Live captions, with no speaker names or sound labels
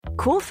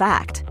Cool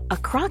fact, a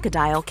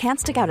crocodile can't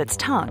stick out its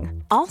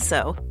tongue.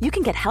 Also, you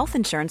can get health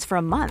insurance for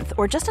a month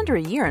or just under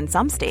a year in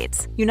some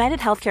states. United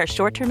Healthcare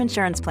short-term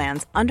insurance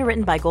plans,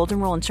 underwritten by Golden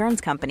Rule Insurance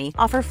Company,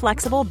 offer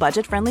flexible,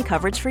 budget-friendly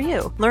coverage for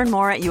you. Learn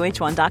more at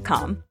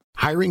uh1.com.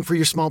 Hiring for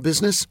your small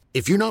business?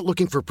 If you're not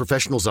looking for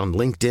professionals on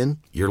LinkedIn,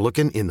 you're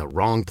looking in the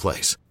wrong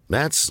place.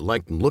 That's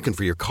like looking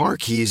for your car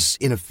keys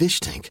in a fish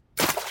tank.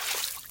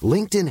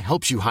 LinkedIn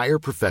helps you hire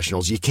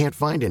professionals you can't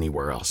find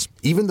anywhere else,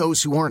 even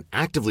those who aren't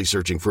actively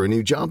searching for a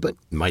new job but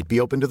might be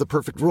open to the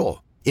perfect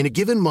role. In a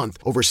given month,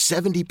 over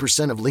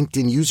 70% of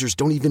LinkedIn users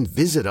don't even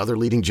visit other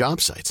leading job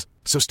sites.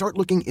 So start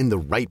looking in the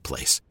right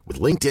place. With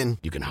LinkedIn,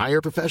 you can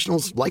hire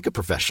professionals like a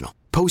professional.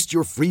 Post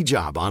your free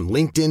job on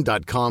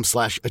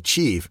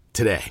linkedin.com/achieve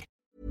today.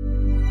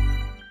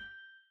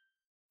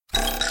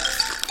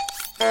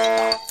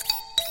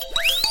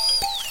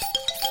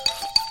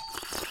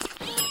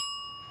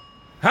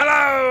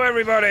 Hello,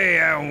 everybody,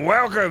 and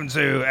welcome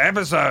to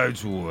episode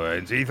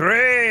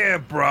 23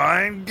 of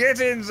Brian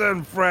Gittins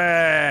and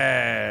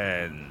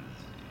Friends.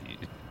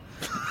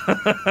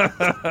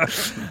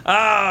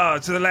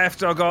 To the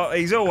left,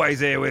 he's always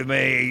here with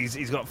me.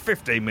 He's got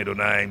 15 middle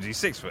names. He's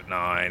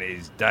 6'9".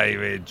 He's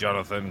David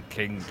Jonathan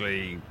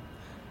Kingsley.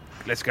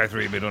 Let's go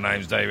through your middle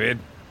names, David.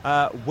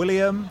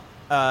 William,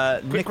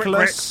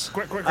 Nicholas,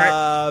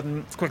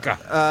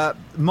 Quicker.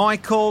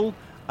 Michael,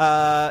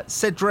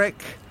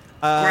 Cedric,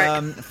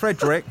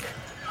 Frederick,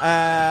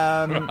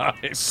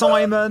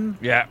 Simon,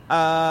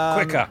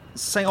 Quicker,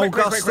 St.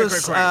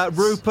 Augustus,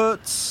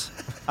 Rupert,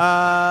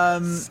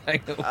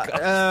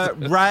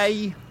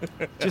 Ray,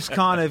 just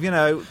kind of,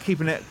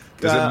 keeping it.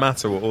 Does it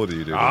matter what order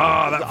you do?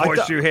 That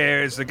voice you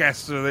hear is the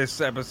guest of this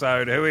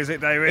episode. Who is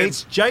it, David?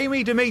 It's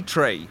Jamie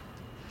Dimitri.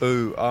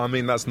 Ooh, I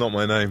mean, that's not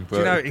my name. But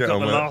you know, you got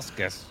the last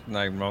guest's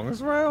name wrong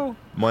as well.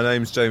 My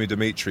name's Jamie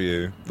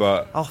Demetriou,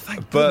 but... Oh,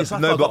 thank goodness,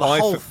 I got the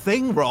whole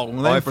thing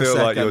wrong. I feel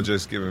like you're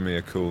just giving me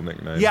a cool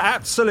nickname. Yeah,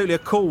 absolutely, a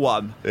cool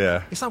one.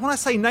 Yeah. It's like when I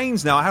say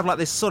names now, I have like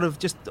this sort of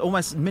just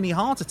almost mini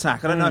heart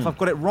attack. I don't know if I've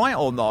got it right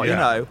or not, You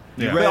Yeah.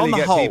 You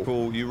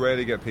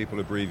rarely get people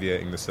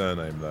abbreviating the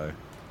surname, though.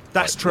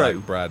 That's true.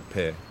 Like Brad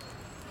Pitt.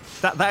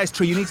 That is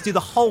true. You need to do the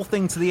whole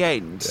thing to the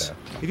end. Yeah.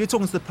 If you're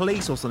talking to the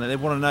police or something, they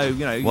want to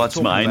know, What's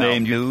my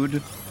name, dude?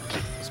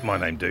 What's my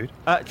name, dude?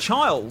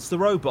 Charles the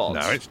robot.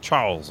 No, it's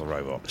Charles the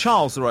robot.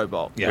 Charles the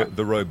robot. Yeah.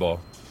 The robot.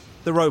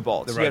 The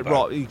robot. Yeah,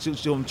 right. You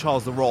should call him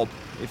Charles the Rob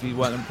if you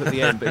weren't going to put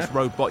the end, but it's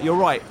robot. You're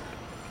right.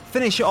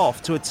 Finish it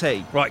off to a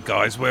T. Right,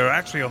 guys, we're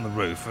actually on the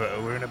roof.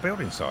 We're in a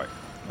building site.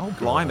 Oh,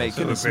 blimey,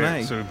 goodness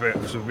me. So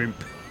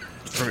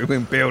we've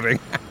been building.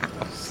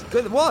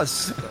 Good, it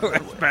was.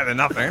 It's better than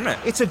nothing, isn't it?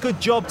 It's a good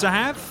job to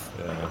have.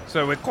 Yeah.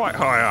 So we're quite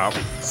high up.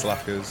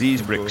 Slackers.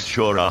 These bricks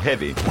sure are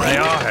heavy. They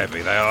are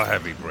heavy. They are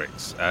heavy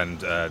bricks. And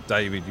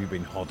David, you've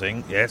been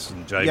hodding, yes.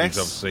 And Jamie's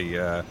obviously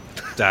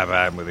dab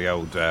hand with the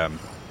old. So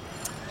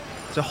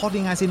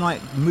hodding, as in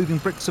like moving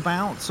bricks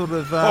about, sort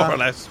of. More or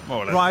less.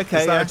 Right.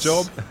 Okay. Is that a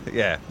job?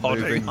 Yeah.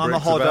 Hodding. I'm a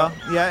hodder.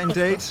 Yeah,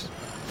 indeed.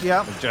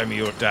 Yeah. And Jamie,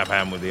 you're a dab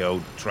hand with the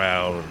old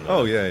trowel.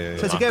 Oh, yeah.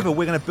 So together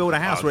we're going to build a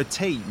house. We're a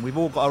team. We've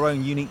all got our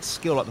own unique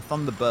skill, like the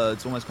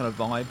Thunderbirds, almost kind of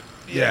vibe.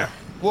 Yeah.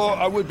 Well,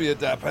 I would be a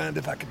dab hand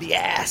if I could be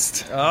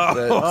asked. Oh,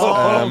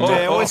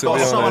 dear. Always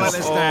got someone letting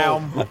us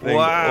down. I think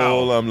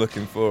all I'm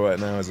looking for right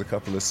now is a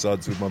couple of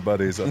suds with my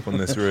buddies up on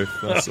this roof.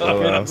 That's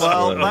all I ask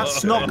Well, for.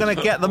 that's not going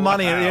to get the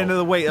money at the end of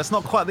the week. That's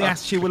not quite the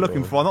attitude we're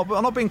looking for. I'm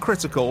not being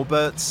critical,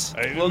 but...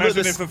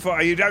 Imagine if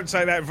you don't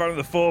say that in front of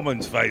the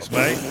foreman's face,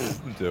 mate.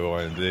 Do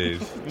I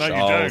indeed? No, you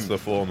Charles don't. the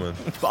foreman.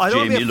 But I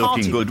don't Jamie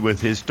looking good with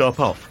his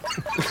top off.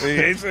 He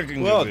is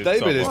looking Well, good.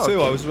 David is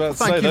too. I was about to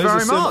say. Thank you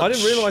very much. I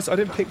didn't realise. I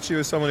didn't picture you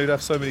as someone who'd have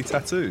so many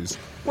tattoos.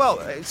 Well,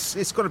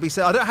 it's got to be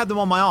said. I don't have them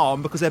on my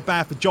arm because they're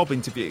bad for job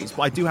interviews,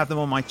 but I do have them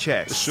on my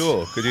chest.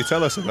 Sure. Could you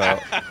tell us about?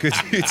 Could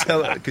you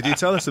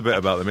tell us a bit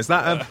about them? Is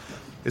that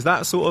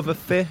sort of a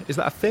fish? Is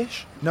that a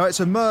fish? No, it's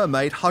a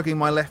mermaid hugging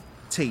my left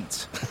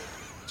teat,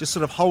 just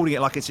sort of holding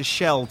it like it's a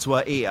shell to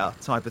her ear,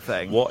 type of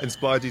thing. What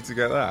inspired you to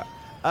get that?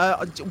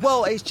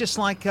 Well, it's just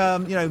like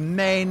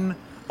men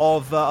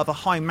of a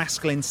high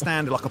masculine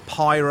standard, like a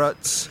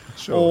pirate.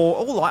 Sure.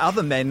 Or like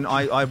other men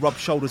I rub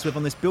shoulders with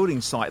on this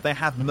building site. They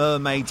have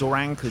mermaids or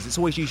anchors. It's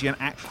always usually an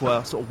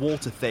aqua sort of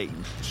water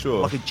theme.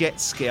 Sure. Like a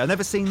jet ski. I've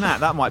never seen that.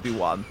 That might be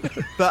one.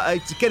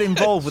 But to get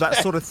involved with that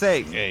sort of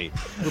thing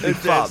would be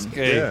fun.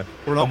 Yeah.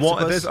 Or an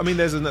octopus.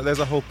 There's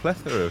a whole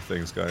plethora of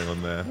things going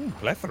on there. Ooh,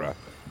 plethora.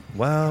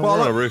 Well, we're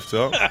on a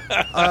rooftop.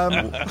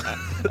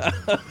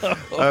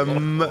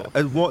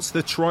 What's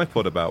the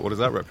tripod about? What does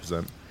that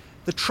represent?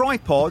 The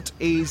tripod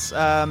is...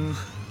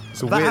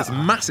 it's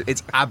massive.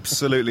 It's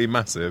absolutely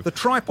massive. The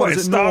tripod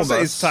is starts enormous. at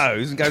his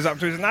toes and goes up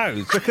to his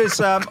nose.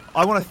 Because I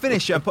want to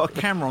finish it and put a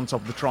camera on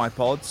top of the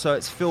tripod, so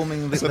it's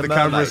filming the So the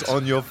mermaid. camera's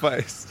on your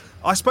face.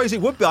 I suppose it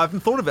would be. I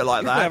haven't thought of it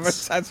like that. Have a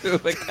tattoo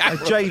of a A camera.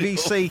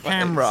 JVC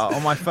camera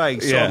on my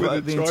face. Yeah. So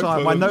With the a entire,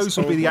 tripod my on the nose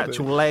would be the top of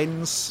actual it.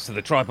 lens. So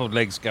the tripod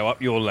legs go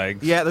up your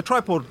legs. Yeah, the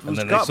tripod And was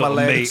then go they up my sort of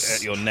meet legs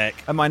at your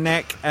neck. and my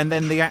neck, and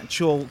then the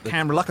actual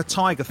camera, like a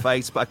tiger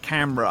face, but a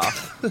camera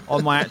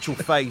on my actual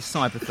face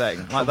type of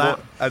thing, like that.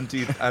 And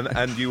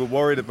you were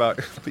worried about,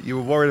 but you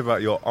were worried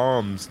about your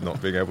arms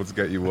not being able to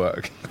get you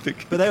work.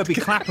 But they would be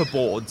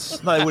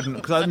clapperboards. No, they wouldn't.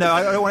 Because I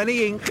don't want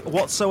any ink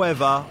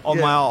whatsoever on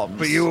my arms.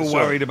 But you were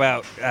worried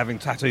about having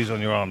tattoos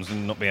on your arms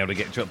and not being able to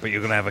get you up, but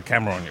you're going to have a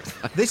camera on you.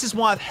 This is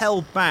why I've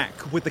held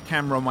back with the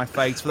camera on my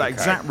face for that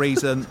exact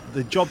reason.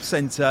 The job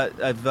centre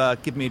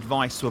have given me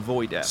advice to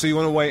avoid it. So you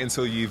want to wait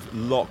until you've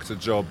locked a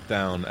job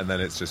down and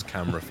then it's just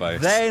camera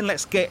face. Then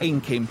let's get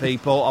inking,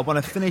 people. I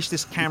want to finish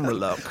this camera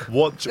look.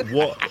 What job?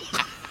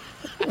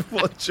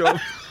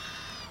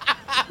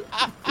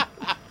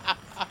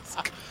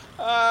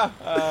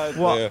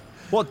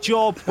 What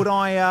job would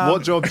I...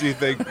 What job do you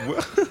think?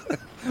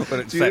 But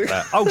accept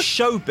that. Oh,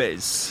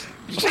 showbiz.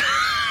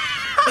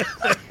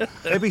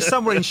 There'd be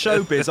somewhere in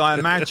showbiz, I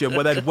imagine,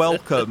 where they'd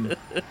welcome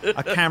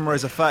a camera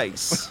as a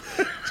face.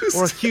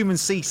 Or a human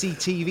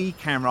CCTV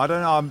camera. I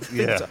don't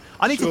know.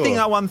 I need to think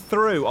that one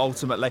through,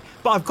 ultimately.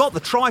 But I've got the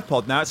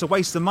tripod now. It's a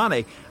waste of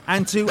money.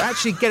 And to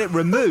actually get it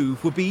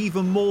removed would be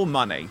even more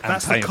money.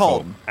 That's painful.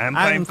 the con. And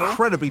painful.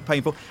 Incredibly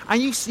painful.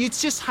 And you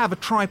just have a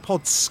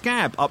tripod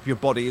scab up your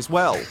body as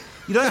well.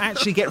 You don't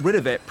actually get rid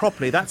of it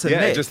properly. That's a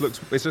myth.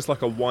 It's just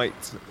like a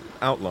white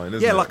outline,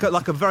 isn't Yeah, it?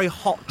 like a very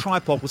hot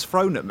tripod was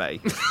thrown at me.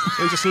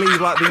 It just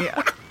leave like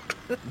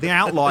the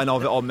outline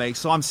of it on me,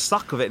 so I'm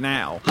stuck with it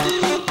now.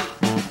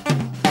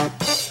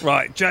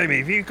 Right, Jamie,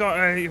 have you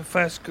got your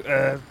first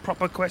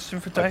proper question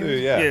for David? do,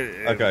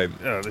 yeah. Okay.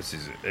 Oh, this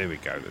is it. Here we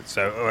go. Then.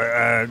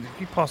 So,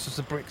 you pass us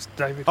the bricks,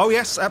 David? Oh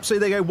yes,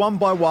 absolutely. They go one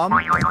by one.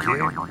 Thank you.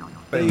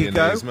 There Bend you your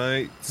go. knees,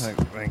 mate.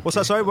 Thank What's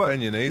you. that? Sorry, what?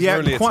 Bend your knees. Yeah, We're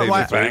only a quite team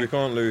right. of three. We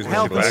can't lose when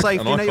Health we're and back, safety,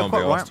 and I no, you're can't be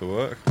quite asked right. to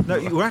work. No,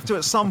 you have to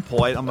at some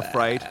point, I'm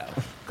afraid,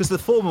 because the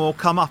foreman will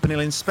come up and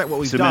he'll inspect what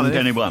we've Cement done.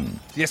 anyone?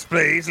 Yes,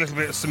 please. A little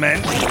bit of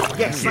cement.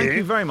 Yes, thank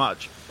you very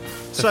much.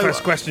 So,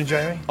 first question,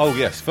 Jamie. Oh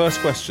yes, first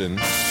question.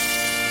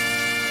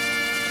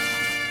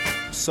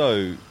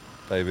 So,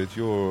 David,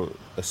 you're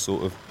a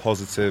sort of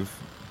positive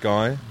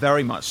guy.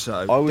 Very much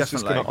so. I was definitely.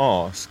 just going to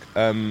ask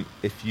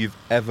if you've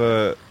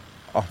ever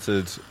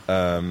uttered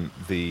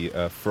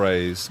the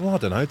phrase, well, I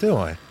don't know, do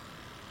I?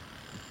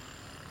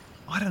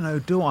 I don't know,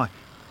 do I?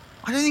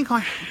 I don't think I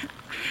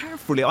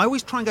have really. I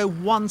always try and go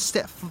one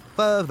step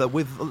further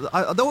with...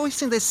 I always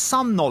think there's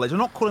some knowledge. I'm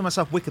not calling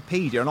myself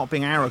Wikipedia, I'm not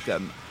being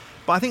arrogant.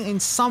 But I think in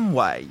some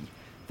way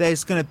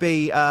there's going to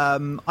be... I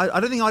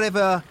don't think I'd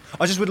ever...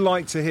 I just would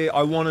like to hear,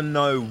 I want to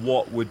know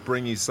what would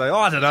bring you to say, oh,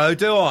 I don't know,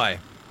 do I?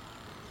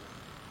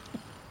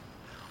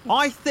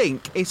 I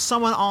think if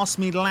someone asked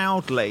me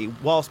loudly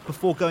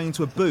before going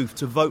into a booth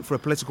to vote for a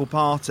political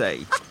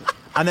party...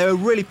 and they were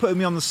really putting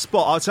me on the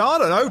spot, I'd say, I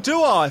don't know,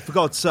 do I, for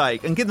God's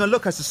sake? And give them a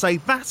look as to say,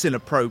 that's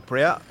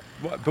inappropriate.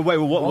 But wait,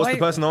 what's the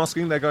person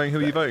asking? They're going, who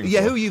are you voting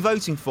Yeah, for? who are you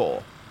voting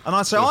for? And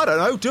I'd say, I don't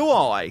know, do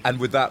I? And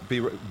would that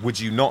be? Would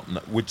you not?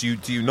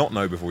 Do you not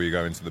know before you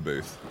go into the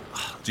booth?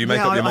 Do you make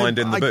Yeah, up your mind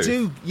in the booth? I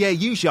do. Yeah,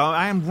 usually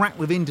I am racked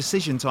with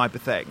indecision type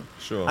of thing.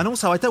 Sure. And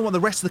also, I don't want the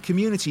rest of the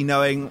community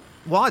knowing.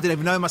 Well, I didn't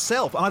even know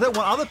myself, and I don't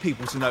want other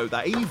people to know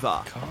that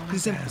either.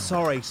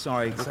 Sorry, you're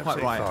quite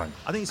absolutely right. fine.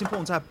 I think it's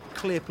important to have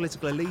clear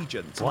political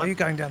allegiance. Why are you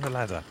going down the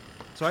ladder?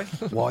 Sorry.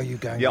 Why are you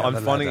going Yeah, down I'm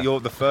the finding ladder?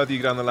 the further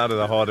you go down the ladder,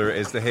 the harder it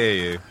is to hear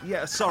you.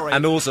 Yeah, sorry.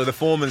 And also, the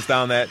foreman's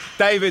down there.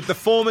 David, the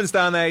foreman's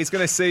down there. He's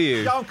going to see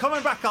you. Yeah, I'm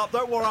coming back up.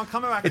 Don't worry, I'm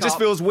coming back up. It just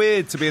feels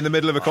weird to be in the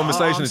middle of a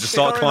conversation I'm and just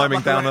start staring climbing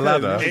up like a down the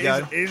raccoon.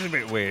 ladder. It is a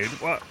bit weird.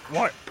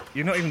 What?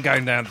 You're not even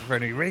going down for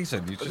any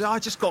reason. You just... I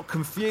just got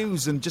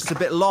confused and just a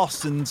bit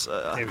lost, and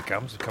Here he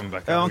comes. Coming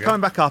back up. I'm again. coming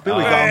back up. Here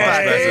we go. Oh, I'm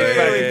back. much better.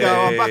 There we go.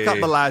 I'm back up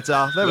the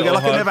ladder. There we go.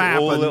 Like it never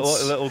All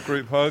happened. little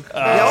group hug.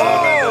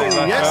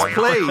 Oh, yes,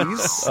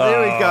 please.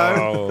 There we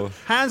go.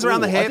 Hands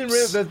around the I hips.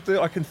 didn't realise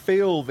I can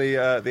feel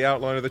the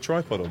outline of the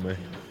tripod on me.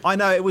 I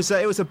know it was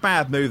a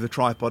bad move, the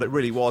tripod. It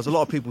really was. A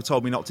lot of people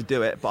told me not to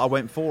do it, but I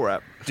went for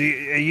it. Are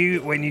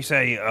you when you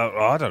say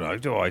I don't know,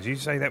 do I? Do you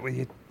say that with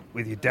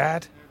your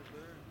dad?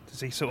 Does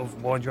he sort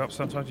of wind you up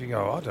sometimes? You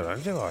go, I don't know,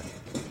 do I?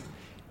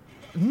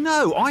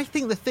 No, I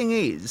think the thing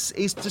is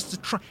just to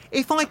try.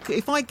 If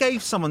I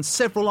gave someone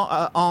several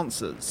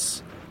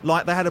answers,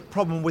 like they had a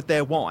problem with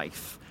their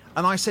wife,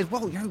 and I said,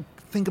 well,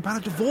 think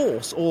about a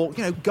divorce, or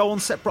go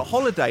on separate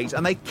holidays,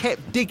 and they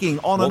kept digging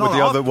on and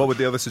on. What would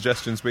the other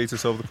suggestions be to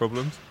solve the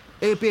problems?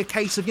 It'd be a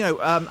case of,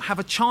 have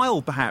a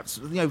child, perhaps.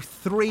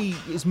 3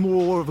 is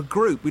more of a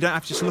group. We don't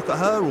have to just look at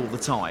her all the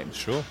time.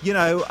 Sure.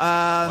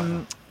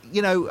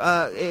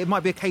 It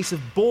might be a case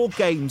of board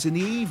games in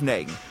the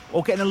evening,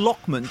 or getting a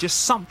lockman,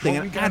 just something, What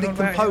are an we going added on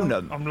about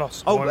component. here? I'm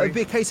lost. Oh, Why are it'd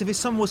we- be a case of if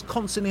someone was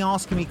constantly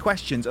asking me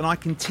questions and I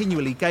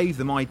continually gave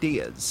them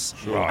ideas,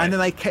 Right. and then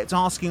they kept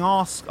asking.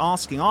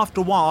 After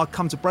a while, I'd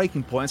come to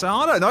breaking point and say,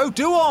 I don't know,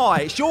 do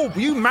I?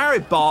 You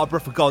married Barbara,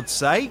 for God's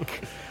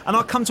sake. and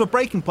I'd come to a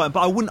breaking point,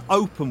 but I wouldn't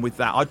open with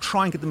that. I'd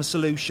try and get them a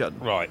solution.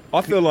 Right.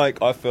 I feel like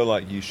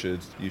you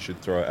should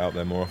throw it out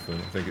there more often.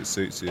 I think it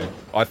suits you.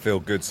 I feel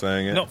good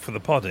saying it. Not for the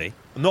poddy.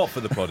 Not for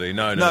the poddy.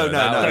 No. No.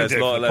 Let's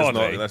Don't do it for the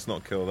poddy. let's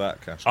not kill that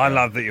cash. I cow.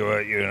 love that you're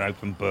an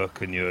open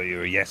book and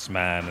you're a yes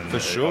man and For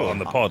sure. on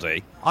the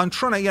poddy. I'm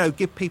trying to,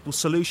 give people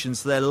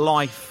solutions to their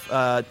life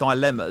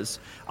dilemmas.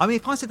 I mean,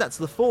 if I said that to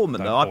the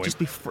foreman, Don't though, I'd point. just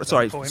be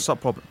Don't point.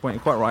 stop pointing.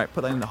 Quite right.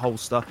 Put that in the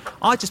holster.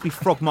 I'd just be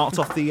frog marked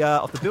off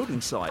the building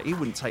site. He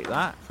wouldn't take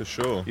that. For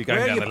sure. You're going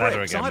Where are down your the ladder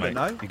bricks? again, I mate. don't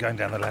know. You're going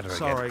down the ladder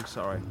again.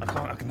 Sorry.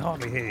 I can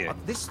hardly hear you.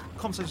 This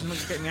conversation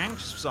is getting me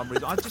anxious for some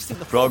reason. I just think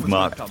the Frog foreman's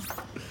mark. gonna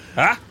come.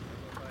 Huh?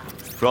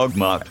 Frog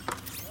marked.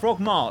 Frog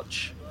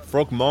march.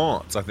 Frog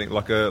mart. I think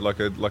like a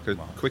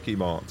quickie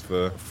mart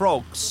for.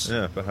 Frogs.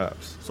 Yeah,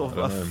 perhaps. Sort I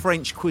of don't a know.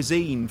 French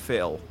cuisine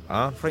feel.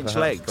 French perhaps,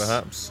 legs.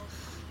 Perhaps.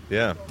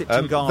 Yeah. Dipped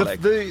in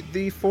garlic.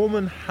 The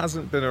foreman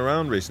hasn't been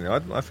around recently.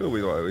 I feel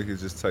we could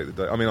just take the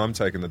day. I mean, I'm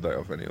taking the day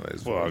off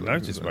anyways. Well, I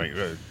noticed, mate.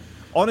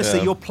 Honestly,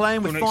 Yeah. you're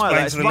playing with Want to fire.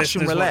 explain That's to the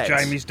Russian listeners roulette. what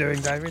Jamie's doing,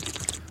 David?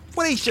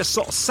 Well, he's just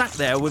sort of sat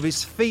there with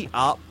his feet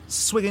up,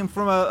 swinging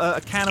from a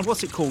can of,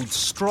 what's it called?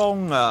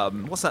 Strong,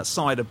 what's that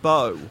cider?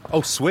 Bow.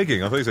 Oh,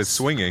 swigging. I thought you said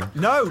swinging.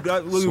 No, we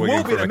Swinging will be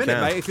in from a a minute,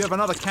 can. mate, if you have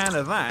another can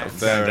of that.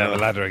 Fair Going down enough.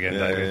 the ladder again,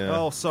 Yeah, David. yeah.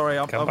 Oh, sorry,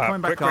 I'm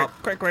coming back quick,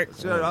 up. Quick.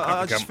 So,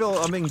 I just feel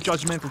I'm being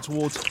judgmental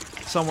towards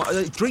someone.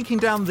 Drinking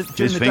down during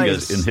His the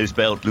fingers days. in his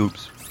belt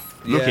loops.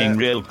 Yeah. Looking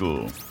real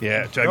cool.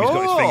 Yeah, Jamie's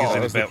got his fingers in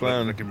that's his the belt,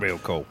 plan. looking real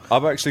cool.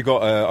 I've actually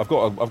got I've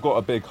got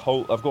a big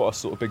hole. I've got a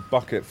sort of big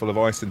bucket full of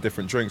ice and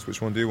different drinks.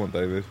 Which one do you want,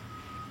 David?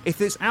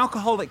 If it's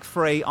alcoholic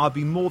free, I'd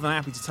be more than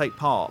happy to take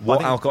part. What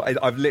But I think-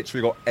 alcohol? I've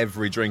literally got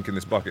every drink in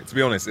this bucket. To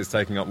be honest, it's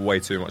taking up way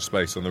too much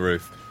space on the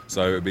roof.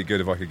 So it'd be good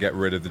if I could get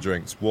rid of the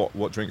drinks.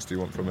 What drinks do you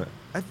want from it?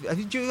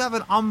 Did you have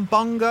an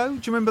umbongo?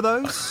 Do you remember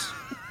those?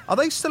 Are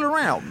they still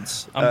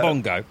around?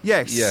 Bongo.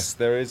 Yes. Yes,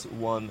 there is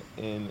one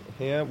in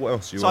here. What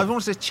else do you So I want?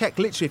 wanted to check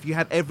literally if you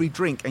had every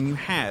drink, and you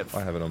have.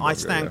 I have an I umbongo,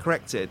 stand yeah.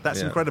 corrected. That's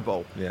Yeah.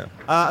 incredible. Yeah.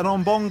 An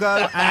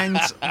umbongo and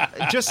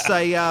just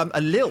say a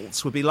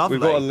lilt would be lovely.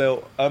 We've got a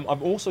little. I'm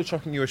also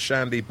chucking you a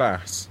Shandy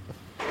Bass.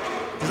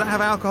 Does that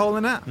have alcohol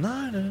in it?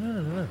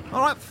 No.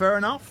 All right, fair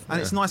enough.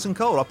 And it's nice and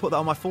cold. I'll put that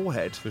on my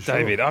forehead. For sure.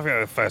 David, I've got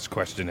the first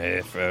question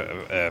here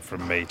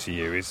from me to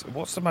you is,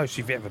 what's the most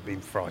you've ever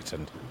been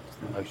frightened?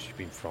 The most you've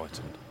been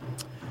frightened?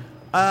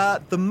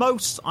 The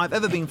most I've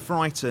ever been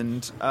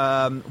frightened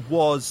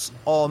was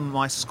on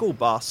my school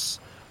bus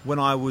when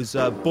I was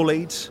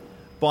bullied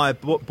by a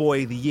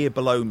boy the year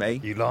below me.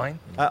 You lying?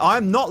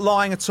 I'm not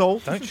lying at all.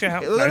 Don't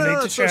shout. No, No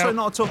need to sorry, shout.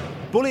 not at all.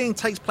 Bullying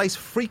takes place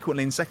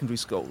frequently in secondary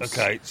schools.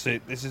 Okay, so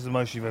this is the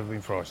most you've ever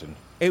been frightened.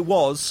 It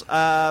was,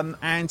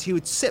 and he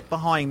would sit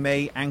behind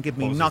me and give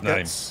me What was his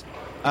nuggets.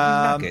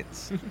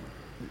 Nuggets.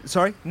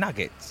 Sorry?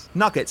 Nuggets.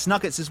 Nuggets.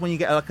 Nuggets is when you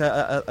get like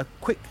a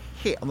quick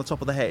hit on the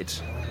top of the head.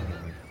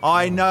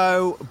 I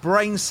know,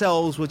 brain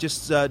cells were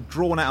just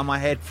drawn out of my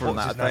head from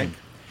What's that, his I think. name?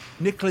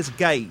 Nicholas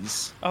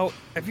Gaze. Oh,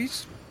 have you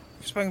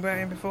spoken about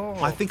him before?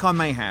 I think I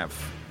may have.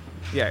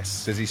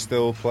 Yes. Does he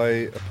still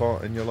play a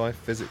part in your life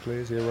physically?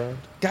 Is he around?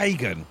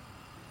 Gagan.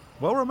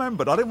 Well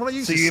remembered. I didn't want to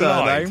use So his you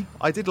surname. lied?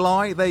 I did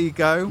lie. There you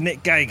go.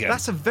 Nick Gagan.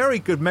 That's a very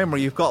good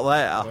memory you've got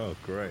there. Oh,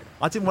 great.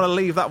 I didn't want to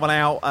leave that one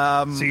out.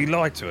 So you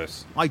lied to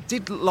us. I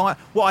did lie.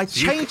 Well, I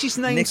changed his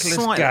name Nicholas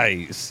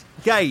slightly. Gaze.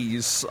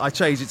 Gaze. I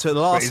changed it to the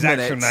But last his minute.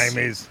 actual name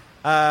is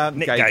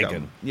Nick Gagan.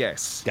 Gagan.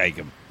 Yes.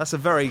 Gagan. That's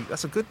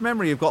a good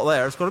memory you've got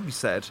there. It's got to be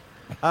said.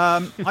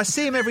 I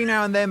see him every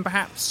now and then,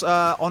 perhaps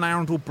on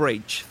Arundel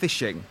Bridge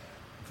fishing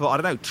for, I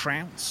don't know,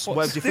 trouts. What,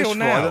 Where would you still fish for?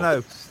 now? I don't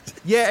know.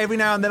 Yeah, every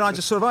now and then I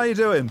just sort of, how are you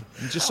doing?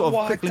 And just sort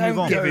of quickly move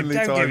on. Give him, Only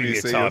don't time give him you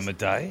your see time us. of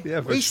day.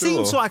 Yeah, for He sure.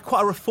 seems like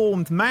quite a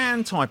reformed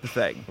man type of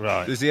thing.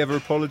 Right. Does he ever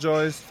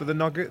apologise for the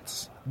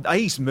nuggets?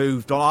 He's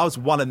moved on. I was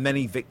one of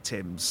many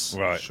victims.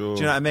 Right. Sure.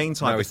 Do you know what I mean?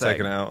 Type Now of he's thing.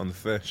 taking it out on the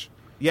fish.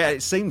 Yeah,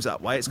 it seems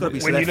that way. It's got to be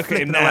so When they're you look at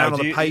him flipping now, around on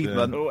do the you-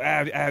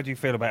 pavement. how do you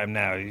feel about him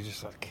now? You're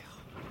just like,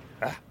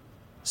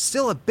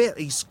 Still a bit.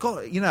 He's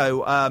got,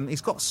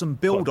 he's got some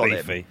build Quite on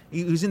him. beefy.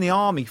 He was in the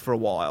army for a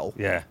while.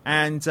 Yeah.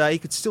 And he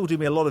could still do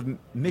me a lot of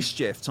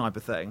mischief type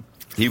of thing.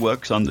 He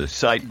works on the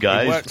site, he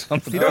guys. works on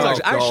the He does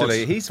Oh,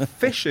 actually. He's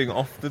fishing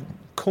off the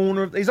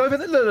corner of. He's over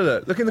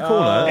there. Look in the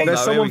corner. Oh, There's no,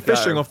 someone here we go.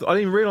 fishing off. I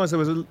didn't even realise there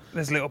was a.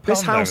 There's a little pond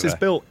This house over is there.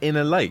 built in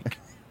a lake.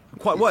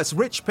 Quite well. It's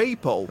rich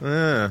people. Yeah. Do you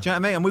know what I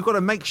mean? And we've got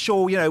to make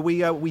sure,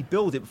 we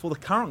build it before the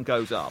current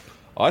goes up.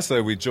 I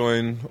say we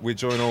join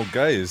old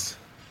gays.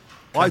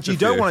 Catch a You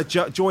don't few. want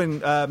to join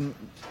the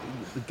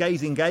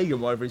Gazing Gagan,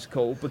 whatever it's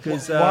called,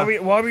 because Why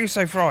were you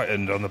so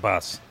frightened on the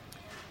bus?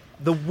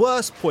 the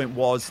worst point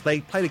was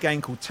they played a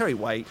game called Terry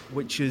Waite,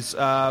 which is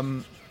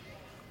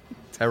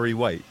Terry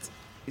Waite.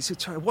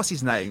 what's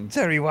his name?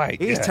 Terry Waite.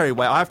 It is yeah. Terry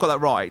Waite. I've got that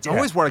right. I Yeah.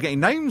 always worry getting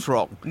names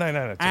wrong. No.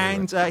 Terry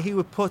And Waite. he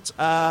would put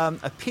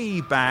a pea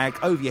bag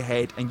over your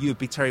head, and you would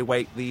be Terry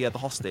Waite, the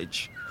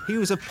hostage. He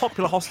was a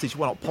popular hostage,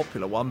 well, not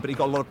popular one, but he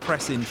got a lot of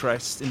press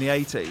interest in the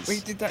 80s. We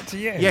did that to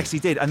you. Yes, he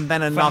did, and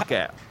then a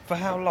nugget. For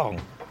how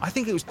long? I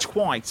think it was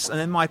twice, and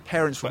then my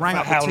parents For rang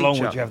up the how teacher. long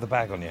would you have the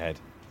bag on your head?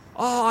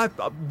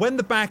 When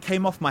the bag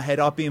came off my head,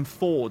 I'd be in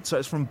Ford, so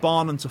it's from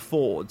Barnum to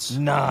Ford's.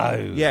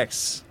 No.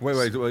 Yes.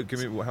 Wait, give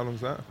me. How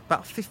long's that?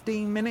 About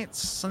 15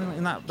 minutes, something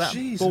in that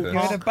Jesus. You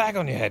had a ballpark. bag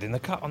on your head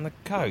on the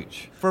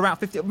coach. For about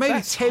 50, maybe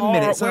That's 10 horrible.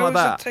 minutes, something Where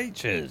like was that. the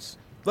teachers?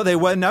 But they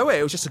were nowhere.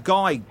 It was just a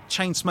guy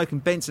chain smoking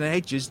Benson and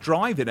Hedges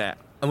driving it.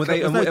 And would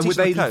There was no they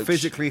teaching the coach.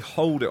 physically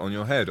hold it on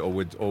your head, or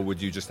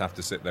would you just have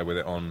to sit there with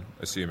it on,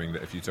 assuming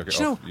that if you took it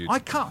Do you off, know, you'd I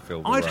can't.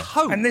 feel the I'd rush?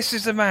 hope. And this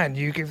is the man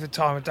you give the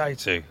time of day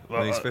to.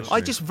 Well, he's fishing.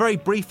 I just very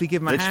briefly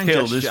give him a Let's hand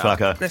kill gesture. this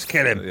fucker. let's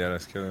kill him. Yeah,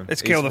 let's kill him.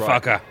 Let's He's kill the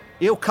right. fucker.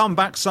 He'll come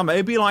back somewhere.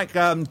 It'll be like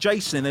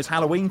Jason in those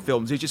Halloween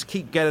films who just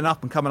keep getting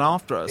up and coming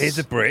after us. Here's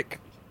a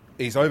brick.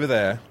 He's over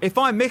there. If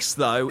I miss,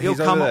 though, he'll He's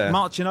come over up there.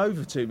 marching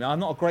over to me.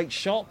 I'm not a great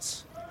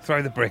shot.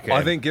 Throw the brick in.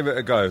 I think give it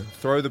a go.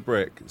 Throw the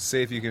brick.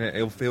 See if you can hit.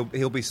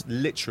 He'll be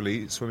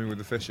literally swimming with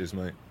the fishes,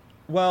 mate.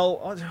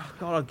 Well,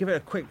 God, I'll give it a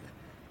quick...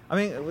 I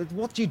mean,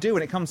 what do you do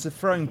when it comes to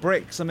throwing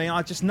bricks? I mean,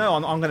 I just know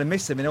I'm going to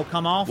miss him and he'll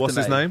come after me. What's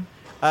his name?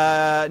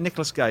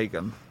 Nicholas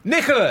Gagan.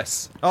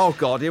 Nicholas. Oh,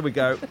 God, here we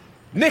go.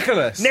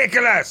 Nicholas.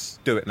 Nicholas!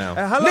 Do it now.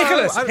 Hello.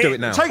 Nicholas, do it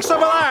now. Take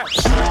some of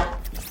that.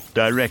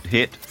 Direct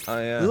hit.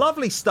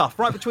 Lovely stuff,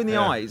 right between the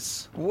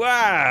eyes.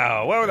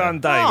 Wow. Well done, Oh,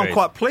 David. I'm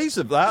quite pleased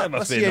with that. That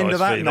must That's be the a end nice of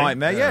that feeling.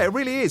 nightmare. Yeah, it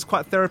really is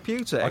quite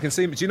therapeutic. I can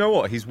see him. Do you know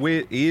what? He's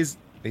weird. He's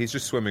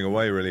just swimming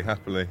away really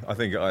happily. I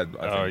think. I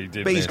think you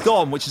did But he's miss.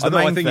 gone, which is the main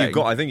I think thing. you've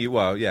got. I think you.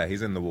 Well, yeah,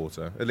 he's in the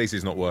water. At least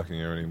he's not working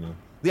here anymore.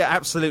 Yeah,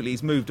 absolutely.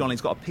 He's moved on.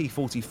 He's got a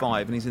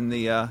P45 and he's in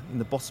the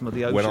bottom of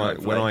the ocean. When I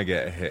hopefully.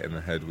 get hit in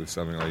the head with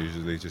something, I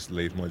usually just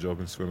leave my job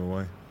and swim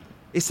away.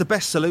 It's the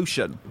best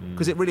solution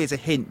because it really is a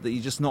hint that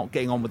you're just not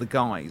getting on with the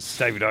guys.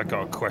 David, I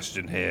got a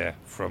question here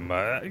from...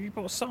 have you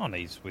brought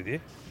sarnies with you?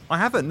 I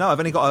haven't. No, I've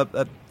only got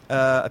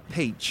a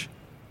peach.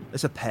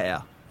 It's a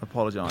pear.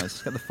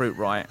 Apologise. Get the fruit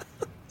right.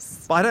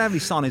 But I don't have any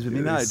sarnies with me.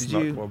 No, did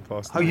Snuck you? one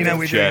past Oh, me. You know,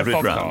 we're doing a Share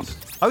it round.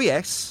 podcast. Oh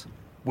yes.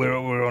 We're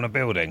on a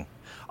building.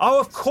 Oh,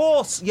 of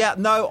course. Yeah.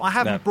 No, I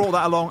haven't No. brought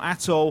that along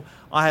at all.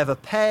 I have a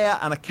pear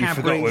and a You Cadbury's.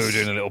 forgot we were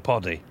doing a little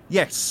poddy.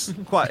 Yes,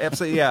 quite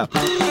absolutely. Yeah.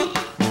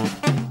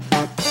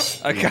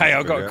 Okay,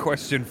 I've got a Brilliant.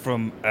 question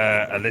from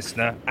a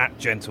listener at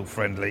Gentle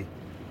Friendly.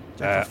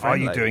 Are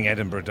Friendly. you doing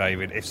Edinburgh,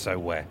 David? If so,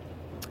 where?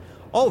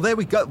 Oh, there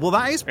we go. Well,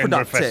 that is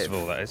Edinburgh productive.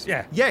 Festival, that is.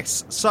 Yeah.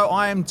 Yes. So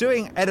I am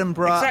doing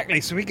Edinburgh. Exactly,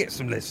 so we get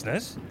some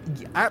listeners.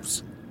 Thank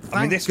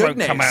I mean, this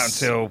goodness. won't come out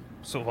until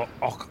sort of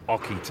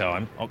Ocky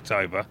time,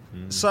 October.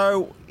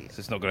 So So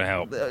it's not going to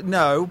help.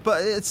 no,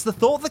 but it's the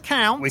thought that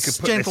counts. We could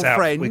put gentle this out.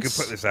 friends. We could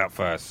put this out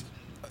first.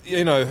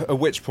 You know, at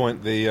which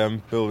point the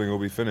building will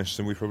be finished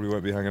and we probably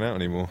won't be hanging out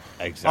anymore.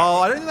 Exactly.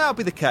 Oh, I don't think that'll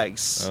be the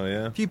case. Oh,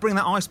 yeah? If you bring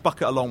that ice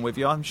bucket along with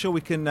you, I'm sure we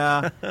can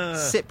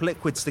sip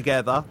liquids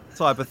together,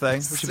 type of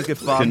thing, which would be good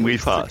fun. Can we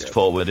fast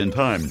forward in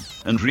time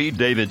and read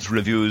David's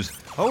reviews?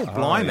 Oh,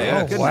 blimey!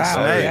 yeah. Goodness wow.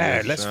 me.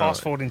 Yeah, let's Shout.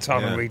 fast forward in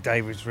time and Yeah. read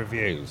David's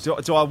reviews.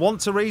 Do I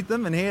want to read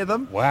them and hear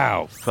them?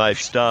 Wow. 5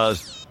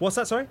 stars. What's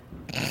that? Sorry.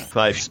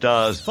 5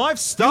 stars. 5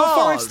 stars.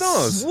 5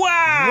 stars?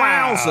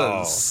 Wow.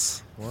 Wowzers!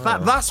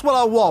 That's what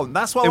I want.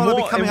 That's what I want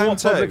to be coming in home what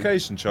to.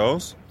 publication,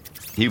 Charles?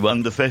 He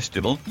won the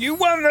festival. You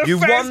won the You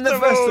festival, won the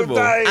festival.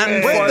 David.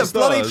 And With the five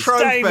bloody stars.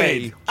 trophy.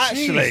 David,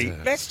 actually,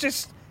 Jesus. let's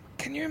just...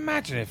 Can you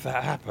imagine if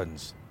that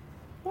happens?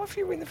 What if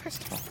you win the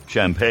festival?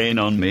 Champagne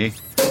on me.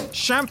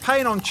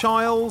 Champagne on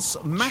Charles,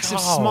 massive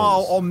Charles.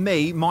 smile on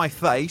me, my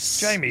face.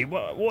 Jamie,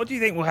 what do you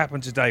think will happen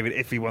to David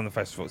if he won the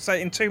festival?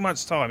 Say in 2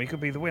 months' time, he could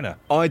be the winner.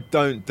 I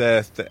don't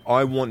dare.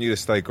 I want you to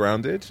stay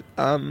grounded.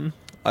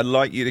 I'd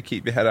like you to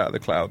keep your head out of the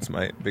clouds,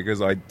 mate,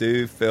 because I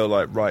do feel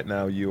like right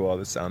now you are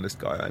the soundest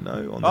guy I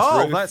know on this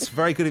Oh, roof. that's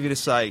very good of you to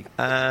say.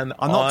 And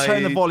I'm not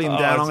turning the volume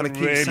down. I'm it's going to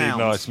a keep really sound.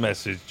 nice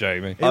message,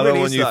 Jamie. It I don't really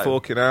want is, you though.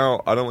 forking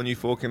out. I don't want you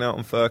forking out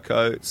on fur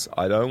coats.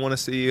 I don't want to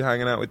see you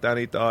hanging out with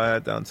Danny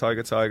Dyer down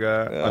Tiger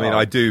Tiger. I mean,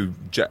 I do.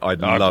 I'd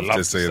love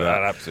to see that.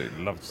 I'd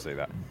absolutely love to see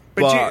that.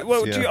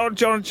 But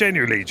John,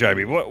 genuinely,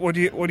 Jamie, what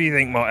do you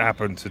think might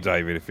happen to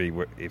David if he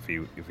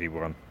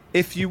won?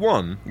 If you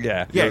won,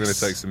 Yeah. you're Yes. going to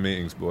take some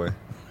meetings, boy.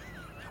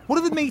 What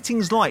are the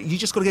meetings like? You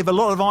just got to give a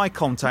lot of eye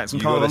contact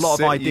and You kind of a gotta lot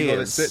sit- of ideas. You got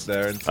to sit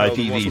there and tell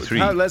them what's- ITV3.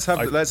 No,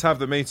 let's have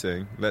the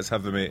meeting. Let's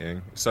have the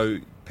meeting. So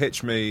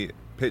pitch me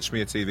a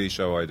TV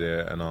show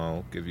idea, and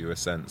I'll give you a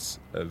sense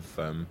of.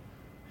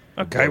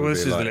 Okay, well,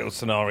 this be is like- the little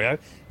scenario.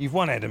 You've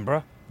won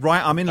Edinburgh.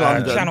 Right, I'm in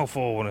London. Channel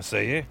 4 want to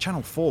see you.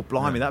 Channel 4,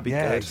 blimey, that'd be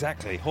Yeah, good.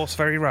 exactly.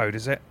 Horseferry Road,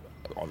 is it?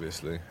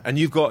 Obviously, and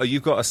you've got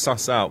to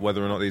suss out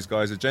whether or not these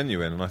guys are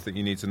genuine. And I think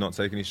you need to not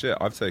take any shit.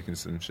 I've taken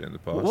some shit in the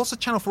past. What's the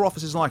Channel 4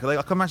 offices like? I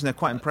can imagine they're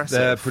quite impressive.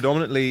 They're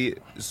predominantly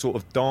sort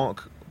of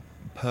dark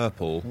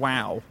purple,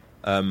 Wow.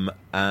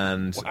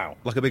 and Wow.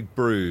 like a big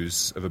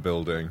bruise of a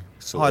building.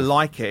 Sort I of.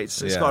 like it.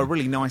 It's Yeah. got a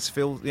really nice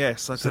feel.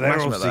 Yes, I So can they're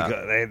imagine obviously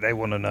that. they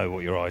want to know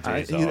what your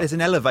ideas are. There's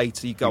an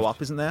elevator you go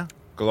up, isn't there?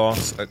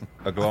 glass,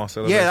 a glass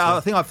elevator. Yeah, I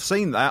think I've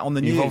seen that on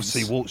the news. You've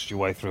obviously waltzed your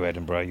way through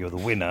Edinburgh. You're the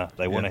winner.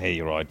 They want to hear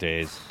your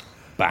ideas.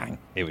 Bang.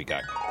 Here we go.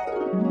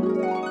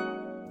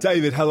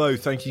 David, hello.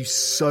 Thank you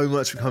so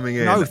much for coming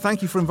in. No,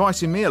 thank you for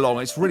inviting me along.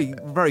 It's really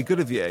very good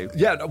of you.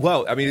 Yeah,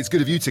 well, I mean, it's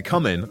good of you to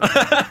come in.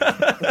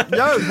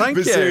 No, thank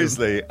But you.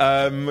 seriously,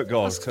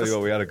 God, tell you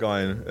what, we had a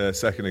guy in a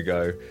second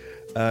ago.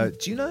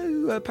 Do you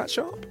know Pat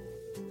Sharp?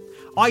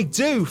 I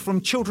do, from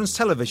children's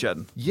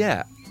television.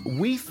 Yeah,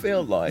 we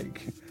feel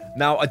like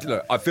now.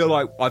 I feel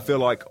like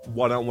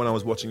when I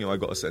was watching you, I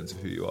got a sense of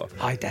who you are.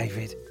 Hi,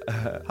 David.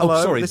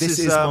 Hello, sorry. this This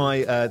is, is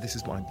my.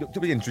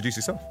 Do you introduce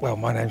yourself? Well,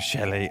 my name's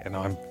Shelley, and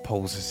I'm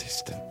Paul's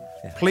assistant.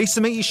 Pleased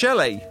to meet you,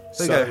 Shelley. There you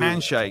So- go,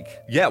 handshake.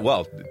 Yeah,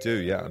 well, I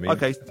mean,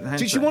 Okay, Do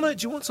handshake.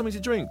 you want something to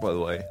drink? By the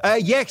way,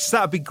 Yes,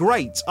 that'd be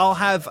great. I'll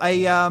have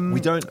a.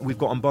 we've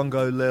got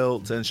Umbongo,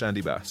 Lilt, and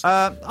Shandy Bass.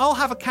 I'll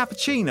have a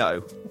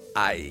cappuccino.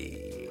 Aye.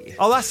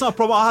 Oh, that's not a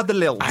problem. I'll have the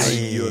lilt.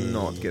 You're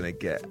not gonna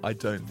get. I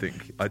don't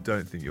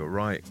think you're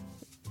right.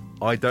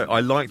 I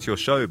liked your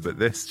show, but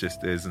this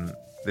just isn't.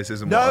 This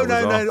isn't. No, what I was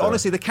no, no. after.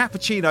 Honestly, the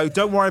cappuccino.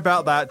 Don't worry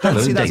about that. Don't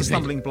Hello, see that as a David.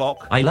 stumbling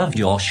block. I loved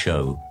your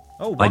show.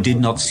 Oh, I did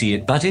wonderful. not see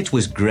it, but it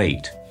was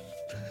great.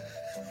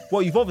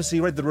 Well, you've obviously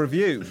read the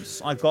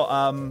reviews. I've got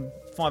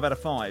 5 out of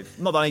 5.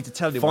 Not that I need to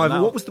tell you 5.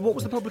 now. What was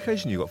the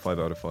publication you got 5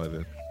 out of 5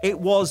 in? It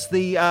was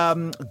the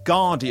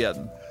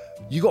Guardian.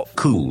 You got.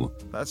 Cool.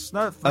 That's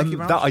no. Thank you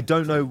very That much. I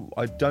don't know.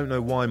 I don't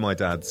know why my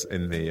dad's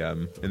in the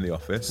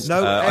office.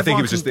 No, I think everyone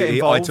it was just can get I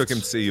involved. took him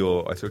to see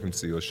your. I took him to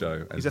see your show.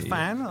 And He's a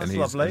fan? That's and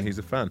lovely. And he's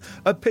a fan.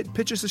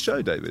 Pitch us a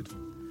show, David.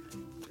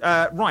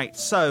 Right.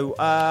 So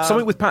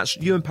Something with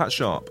you and Pat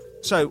Sharp.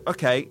 So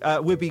okay,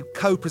 we'll be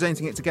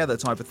co-presenting it together,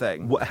 type of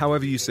thing.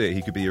 However you see it,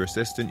 he could be your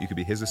assistant. You could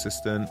be his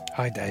assistant.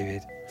 Hi,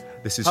 David.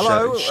 This is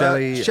Hello,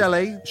 Shelley.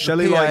 Shelley, the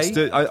Shelley PA. likes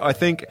to. I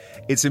think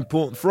it's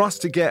important for us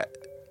to get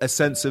a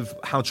sense of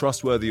how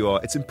trustworthy you are.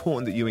 It's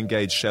important that you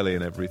engage Shelley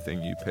in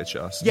everything you pitch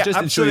us. Yeah, just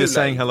ensure you're absolutely.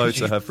 saying hello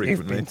to her You've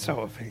frequently. been sort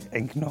of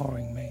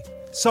ignoring me.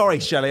 Sorry,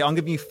 Shelley, I'm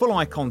giving you full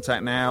eye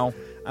contact now,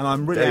 and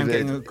I'm really am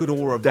getting a good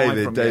aura of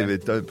vibe from you.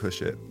 David, don't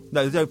push it.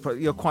 No,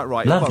 you're quite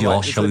right. Loved you're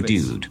your quite right. show, There's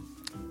limits. dude.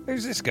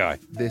 Who's this guy?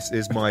 This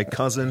is my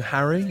cousin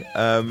Harry.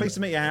 Pleased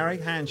to meet you, Harry.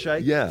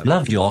 Handshake. Yeah,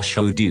 Loved your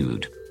show,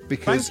 dude.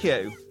 because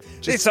Thank you.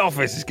 This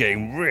office is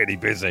getting really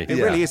busy. It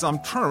really is. I'm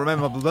trying to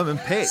remember the blooming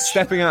pitch.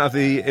 stepping out of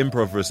the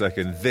improv for a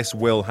second, this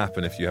will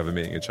happen if you have a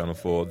meeting at Channel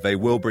 4. They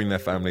will bring their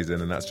families in,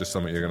 and that's just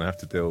something you're going to have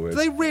to deal with. Do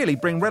they really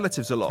bring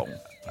relatives along?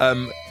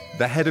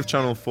 The head of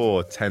Channel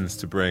 4 tends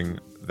to bring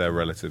their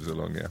relatives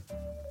along, yeah.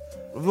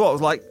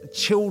 What, like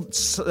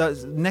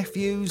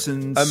nephews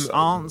and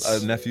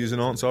aunts? Nephews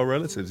and aunts are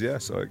relatives,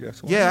 yes, I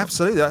guess. Why Yeah, not?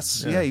 absolutely.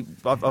 That's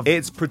I've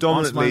It's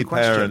predominantly answered my own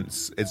question.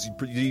 parents.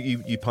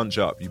 You punch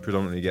up. You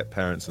predominantly get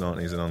parents and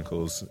aunties and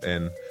uncles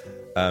in.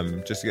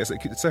 Just to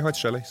get say hi to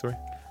Shelley. Sorry.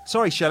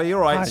 Sorry, Shelley,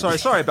 you're right. Hi.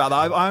 Sorry about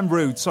that. I'm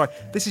rude. Sorry.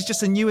 This is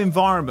just a new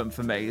environment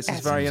for me. This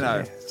is very,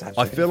 I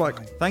feel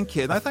like Thank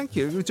you. No, thank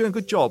you. You're doing a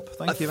good job.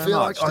 Thank you very feel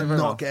much. like I'm Doing very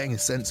not well. getting a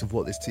sense of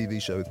what this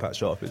TV show with Pat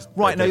Sharp is.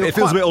 Right, no, you're it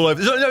feels quite- a bit all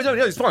over. No,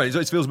 it's fine.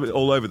 It feels a bit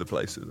all over the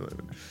place at the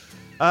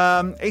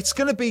moment. It's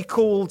going to be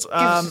called. Give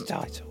us a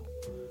title.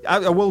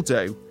 I will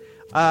do.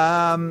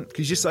 Could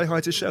you just say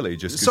hi to Shelley,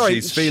 just because Sorry,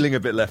 she's feeling a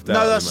bit left out?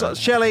 No, at the that's moment?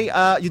 Shelley.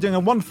 You're doing a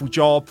wonderful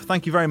job.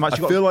 Thank you very much.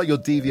 I feel like you're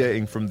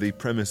deviating from the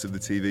premise of the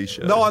TV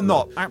show. No, I'm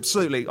not.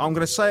 Absolutely. I'm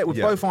going to say it with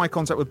Yeah. both eye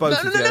contact with both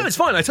No, of you. it's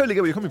fine. I totally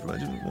get where you're coming from. I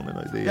just want to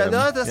know the. Yeah,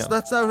 no, that's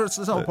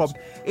not a problem.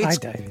 Hi, It's,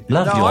 David.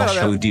 Loved No, your I don't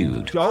show, know.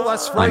 dude. Oh,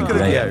 that's very I'm good of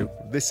Graham. you.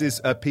 This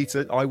is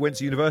Peter. I went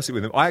to university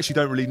with him. I actually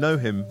don't really know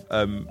him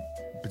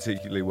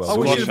particularly well. Oh,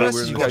 which we're-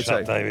 university did you go Watch to?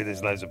 up, David.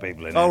 There's loads of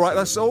people in All here. right,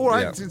 that's all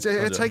right.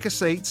 Yeah. Take a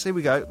seat. Here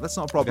we go. That's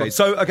not a problem.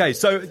 Okay,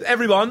 so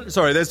everyone,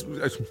 sorry,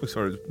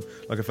 sorry,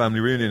 like a family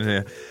reunion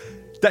here.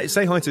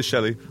 Say hi to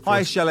Shelley.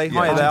 Hi, Shelley. Yeah,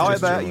 hi there. Hi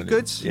just there. join You in.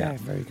 good? Yeah,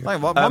 very good.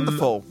 Thank you.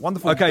 Wonderful.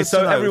 Wonderful. Okay, Good so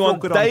to know. everyone, All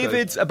good on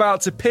David's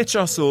about to pitch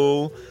us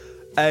all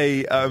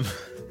a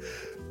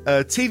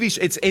TV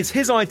show. It's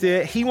his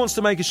idea. He wants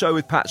to make a show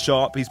with Pat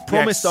Sharp. He's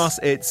promised Yes.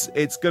 us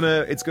it's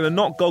gonna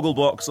knock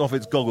Gogglebox off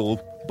its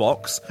Goggle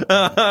box,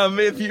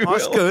 if you will.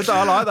 That's good.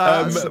 I like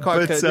that. That's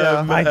quite good.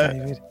 Yeah. Hi,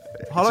 David.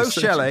 Hello, Just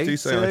Shelley. do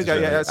say So hi there you to go.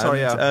 Shelley. Yeah,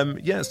 sorry.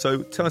 And, yeah.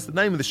 So tell us the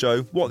name of the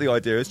show, what the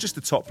idea is, just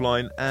the top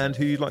line, and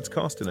who you'd like to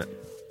cast in it.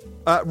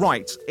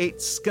 Right.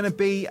 It's going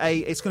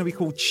to be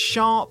called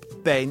Sharp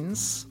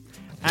Bends.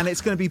 And it's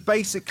going to be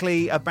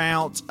basically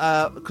about,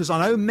 because I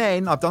know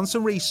men, I've done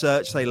some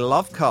research, they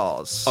love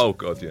cars. Oh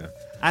God, yeah.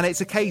 And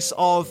it's a case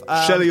of...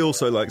 Shelley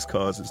also likes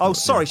cars. It's Oh, not-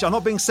 sorry, I'm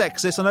not being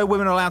sexist. I know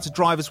women are allowed to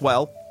drive as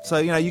well. So,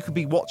 you could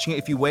be watching it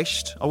if you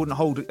wished. I wouldn't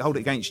hold it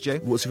against you.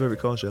 What's your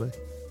favourite car, Shelley?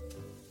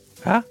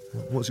 Huh?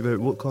 What's your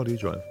favourite? What car do you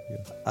drive?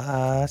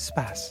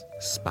 Spas.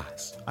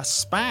 Spas. A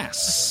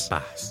Spas.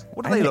 Spas.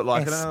 What do they look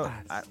like?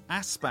 Spas.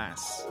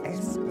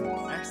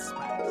 Aspas.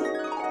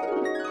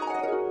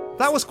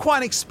 That was quite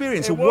an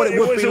experience of what it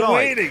would was be a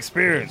like. weird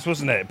experience,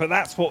 wasn't it? But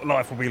that's what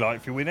life will be like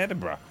if you're in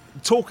Edinburgh.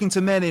 Talking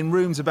to men in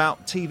rooms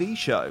about TV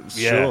shows.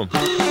 Yeah. Sure.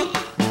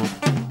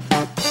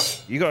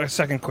 You got a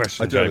second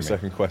question, I do have a Jamie?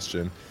 second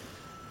question.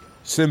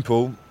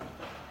 Simple.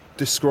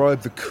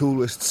 Describe the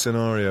coolest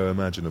scenario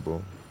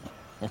imaginable.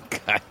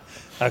 Okay.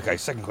 Okay,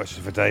 second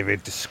question for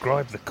David.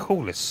 Describe the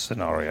coolest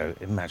scenario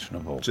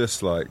imaginable.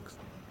 Just like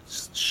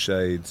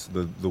shades,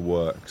 the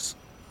works.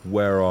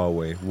 Where are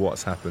we?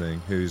 What's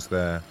happening? Who's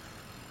there?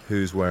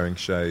 Who's wearing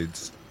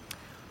shades?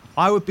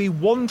 I would be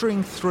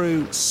wandering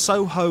through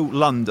Soho,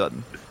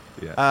 London.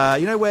 Yeah.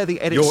 You know where the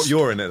edits...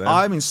 You're in it then?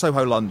 I'm in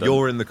Soho, London.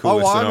 You're in the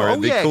coolest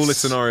scenario. Yes. The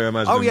coolest scenario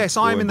imaginable. Oh, yes,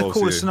 I'm in the involves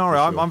coolest you,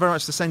 scenario. for sure. I'm very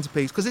much the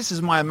centrepiece, because this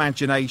is my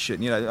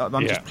imagination. You know,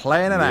 I'm just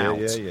playing it out.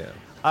 Yeah.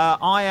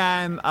 I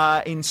am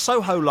in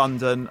Soho,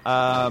 London.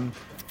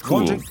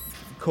 Cool.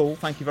 Cool,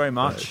 thank you very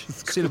much.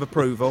 Seal of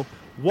approval.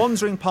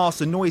 Wandering past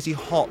the noisy,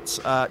 hot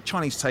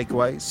Chinese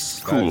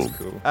takeaways. Cool. That's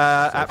cool.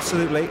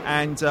 Absolutely.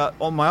 And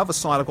on my other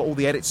side, I've got all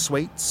the edit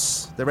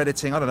suites. They're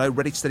editing, I don't know,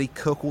 Ready, Steady,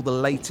 Cook, all the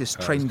latest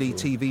trendy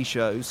cool. TV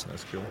shows.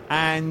 That's cool.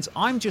 And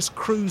I'm just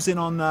cruising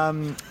on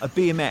a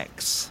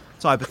BMX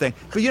type of thing.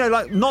 But, you know,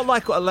 like not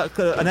like an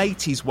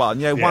 80s one,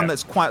 you know, one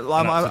that's quite...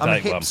 I'm a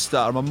up-to-date one.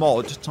 hipster, I'm a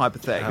mod type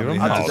of thing. How many,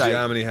 You're a hands, mod.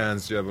 how many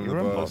hands do you have on You're the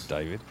a mod, bars?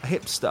 David. A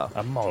hipster.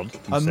 A mod.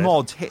 A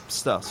mod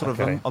hipster, sort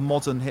Okay. of a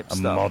modern hipster.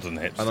 A modern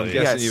hipster. And I'm yeah.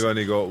 guessing Yes. you've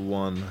only got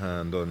one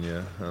hand on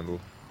your handle.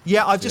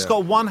 Yeah, I've just Yeah.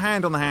 got one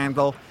hand on the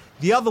handle.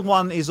 The other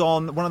one is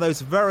on one of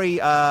those very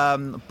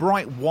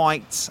bright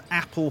white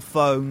Apple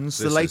phones,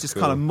 the This is latest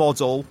cool. kind of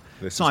model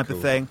This is type cool.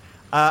 of thing.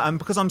 And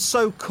because I'm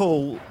so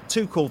cool,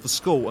 too cool for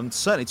school, and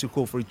certainly too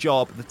cool for a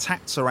job, the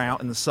tats are out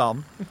in the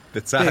sun.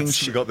 The Being tats,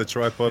 sh- you got the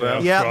tripod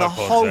out. Yeah, the Tripod's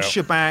whole out.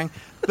 shebang.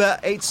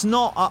 But it's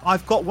not.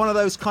 I've got one of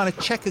those kind of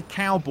checkered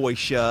cowboy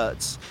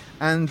shirts,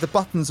 and the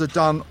buttons are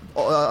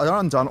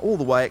undone all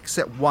the way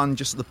except one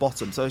just at the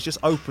bottom. So it's just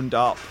opened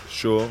up.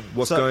 Sure.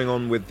 What's So- going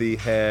on with the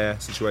hair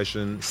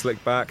situation?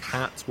 Slick back,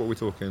 hats, what are we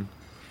talking?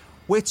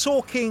 We're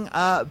talking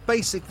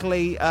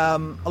basically a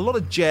lot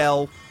of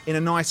gel in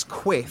a nice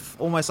quiff,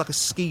 almost like a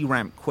ski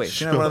ramp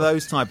quiff, you know, one of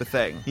those type of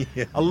thing.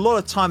 Yeah. A lot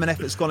of time and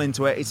effort's gone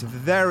into it. It's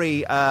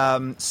very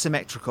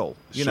symmetrical,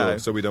 you Sure, know.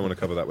 so we don't want to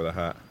cover that with a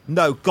hat.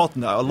 No, God,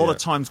 no. A lot Yeah. of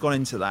time's gone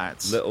into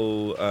that.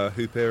 Little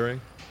hoop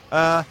earring.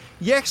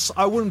 Yes,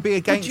 I wouldn't be Would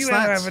against you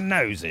that. ever have a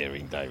nose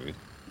earring, David?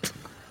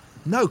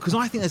 No, because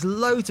I think there's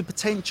loads of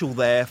potential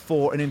there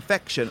for an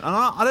infection. And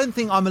I don't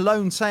think I'm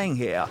alone saying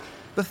here.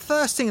 The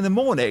first thing in the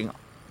morning,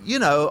 you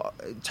know,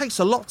 it takes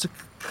a lot to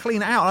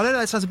clean it out. I know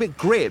that sounds a bit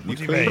grim, You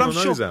do you clean mean? but I'm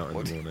your sure. nose out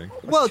in the morning.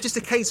 Well, just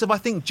a case of, I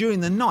think, during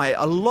the night,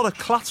 a lot of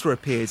clutter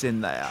appears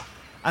in there.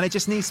 And it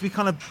just needs to be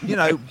kind of, you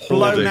know,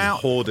 blown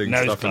out. Hoarding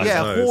Nose stuff in clutter. his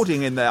Yeah, nose.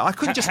 hoarding in there. I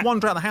couldn't just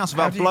wander out the house How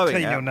without do you blowing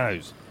clean it. your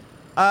nose?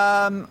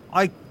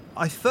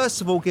 I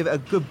first of all give it a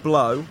good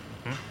blow.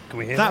 Can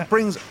we hear That that?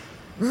 brings...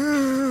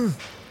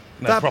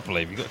 No, that-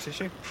 properly. Have you got a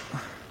tissue?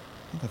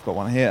 I've got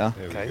one here.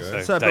 There we Okay, go.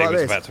 so So a bit like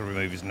David's this. about to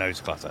remove his nose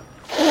clutter.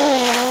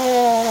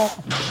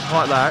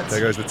 Like that.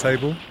 There goes the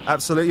table.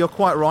 Absolutely, you're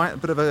quite right. A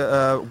bit of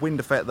a wind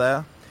effect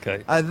there.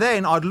 Okay.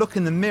 Then I'd look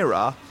in the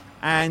mirror,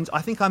 and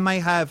I think I may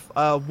have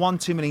one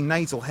too many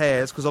nasal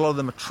hairs because a lot of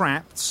them are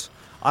trapped.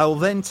 I will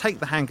then take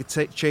the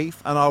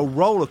handkerchief and I'll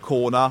roll a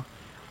corner,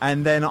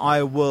 and then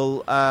I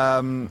will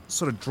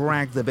sort of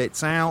drag the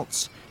bits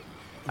out,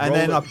 and Roll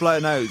then it. I blow a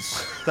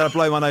nose. Then I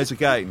blow my nose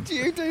again. Do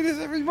you do this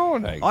every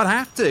morning? I'd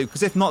have to,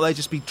 because if not, they'd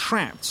just be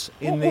trapped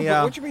in what, the.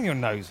 what do you mean your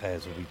nose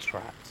hairs will be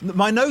trapped?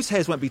 My nose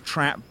hairs won't be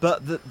trapped,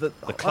 but the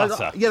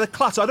clutter. yeah, the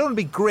clutter. I don't want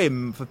to be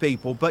grim for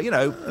people, but you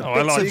know, Oh,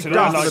 I like bits to of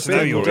know, I dust like to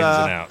know your ins and,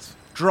 and outs.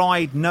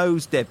 dried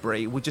nose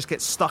debris would just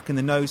get stuck in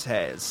the nose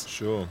hairs.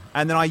 Sure.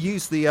 And then I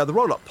use the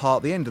roll-up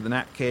part, the end of the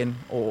napkin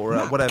or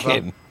whatever,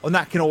 Napkin? or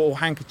napkin or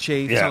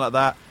handkerchief, Yeah. something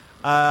like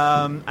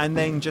that, and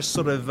then just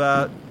sort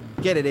of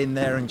get it in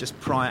there and just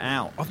pry it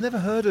out. I've never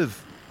heard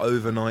of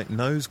overnight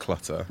nose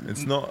clutter.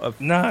 It's not a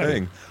No.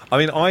 thing. I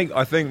mean,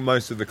 I think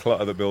most of the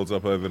clutter that builds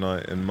up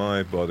overnight in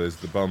my body is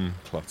the bum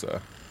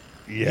clutter.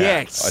 Yeah.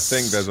 Yes. I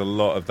think there's a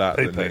lot of that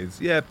Poo-poo. that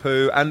needs... Yeah,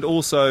 poo. And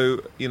also,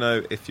 you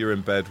know, if you're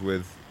in bed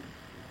with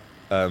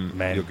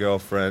Men. your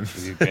girlfriend...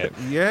 You get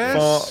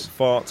Yes.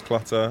 Fart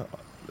clutter.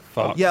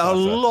 fart Yeah, a clutter.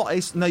 lot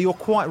is... No, you're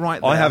quite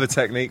right there. I have a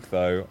technique,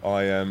 though.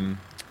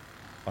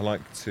 I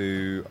like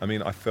to... I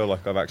mean, I feel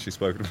like I've actually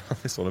spoken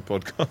about this on a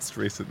podcast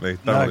recently.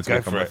 Don't No, want it to go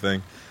become for my it.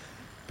 thing.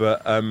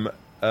 But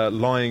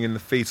lying in the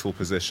fetal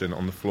position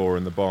on the floor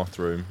in the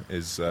bathroom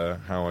is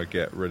how I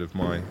get rid of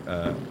my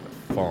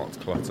fart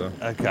clutter.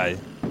 Okay.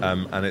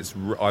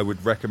 And I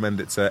would recommend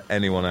it to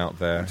anyone out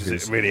there. Does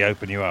who's- it really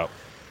open you up?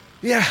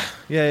 Yeah.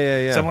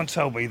 Someone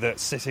told me that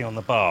sitting on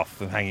the bath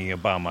and hanging your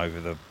bum over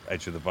the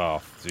edge of the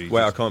bath. So you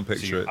Well, just- I can't so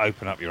picture you it.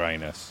 Open up your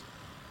anus.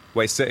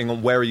 Wait, sitting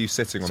on... Where are you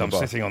sitting on So the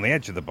I'm bath? sitting on the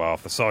edge of the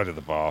bath, the side of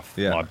the bath.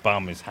 Yeah. My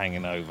bum is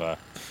hanging over.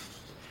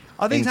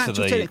 I think it's into actual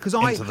the- technique, because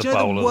into the do you know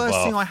bowl of the the worst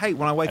bath. thing I hate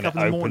when I wake and up it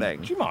in the open-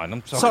 morning? Do you mind?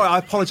 I'm sorry. Sorry, I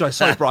apologise.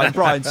 Sorry, Brian.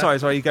 Brian,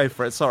 sorry, you go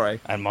for it. Sorry.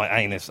 And my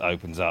anus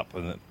opens up,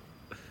 and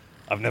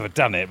I've never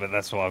done it, but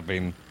that's what I've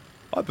been.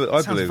 I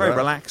Sounds believe very that.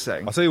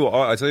 relaxing. I tell you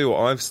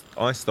what.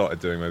 I started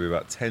doing maybe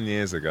about 10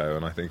 years ago,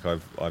 and I think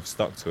I've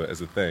stuck to it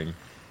as a thing.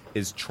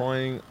 Is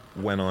trying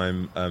when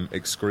I'm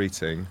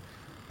excreting,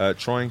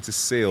 trying to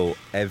seal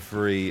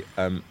every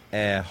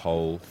air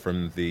hole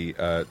from the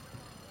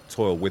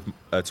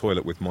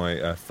toilet with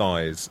my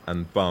thighs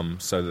and bum,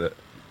 so that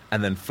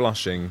and then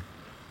flushing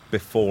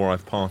before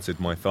I've parted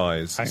my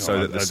thighs, Hang so on,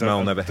 that the I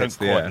smell never hits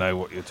the I don't air. quite know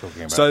what you're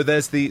talking about. So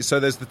there's the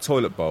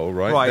toilet bowl,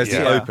 right? Right, There's the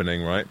yeah.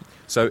 opening, right?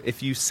 So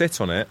if you sit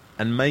on it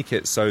and make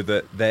it so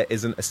that there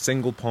isn't a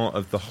single part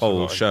of the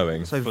hole like-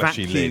 showing. So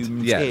Fleshy lid.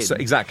 vacuumed Yeah, in. so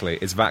exactly.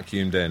 It's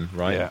vacuumed in,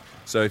 right? Yeah.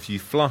 So if you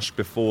flush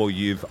before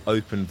you've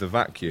opened the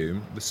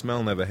vacuum, the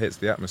smell never hits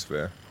the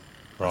atmosphere.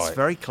 Right. That's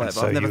very clever. And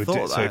so I've never you would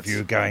thought of So that. if you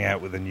were going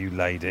out with a new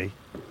lady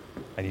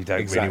and you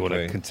don't really want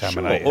to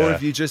contaminate Sure. Or her.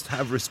 if you just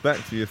have respect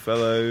for your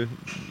fellow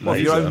Well,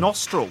 your laser. own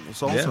nostrils,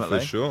 Yeah, ultimately.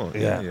 for sure.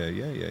 Yeah.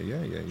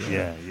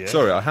 Yeah.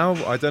 Sorry,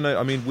 I don't know.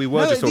 I mean, we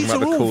were No, just talking these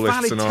about are the all coolest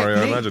valid scenario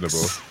techniques.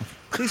 imaginable.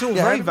 These are all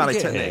Yeah, how very did we valid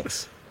get here?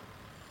 techniques.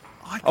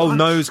 Oh,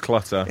 nose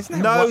clutter.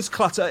 Isn't that Nose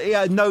clutter,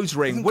 yeah, nose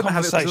ring. Isn't Wouldn't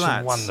have it for conversation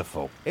lads.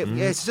 wonderful? Yeah,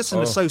 it's just an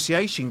Oh.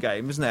 association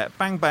game, isn't it?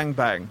 Bang, bang,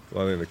 bang.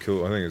 Well, I think they're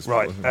cool. I think it's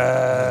Right.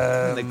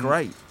 They're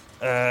great.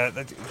 Do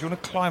you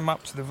want to climb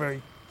up to the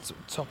very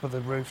top of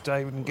the roof,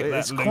 David, and get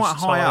It's that loose quite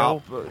high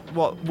tile? up.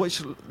 What?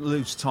 Which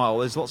loose tile?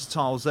 There's lots of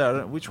tiles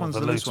there. Which one's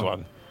the the loose loose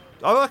one.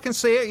 Oh, I can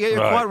see it. Yeah, you're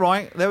Right. quite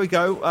right. There we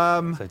go.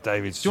 So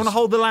David's. Do you want to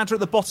hold the ladder at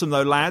the bottom,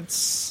 though,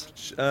 lads?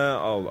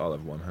 I'll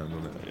have one hand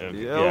on it.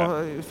 Yeah. Yeah.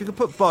 Well, if you could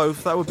put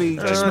both, that would be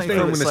just I make think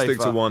it I'm a going bit to stick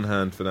safer. to one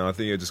hand for now. I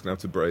think you're just going to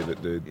have to brave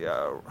it, dude.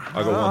 Yeah.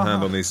 I got one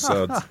hand on these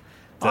suds.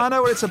 I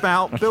know what it's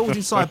about. Build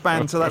inside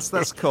banter.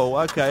 That's cool.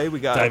 Okay, here we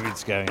go.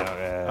 David's going out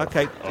there.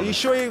 Okay, are you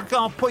sure you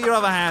can't put your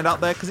other hand up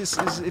there because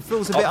it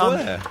feels a bit Up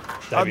where?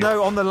 David.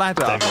 no, on the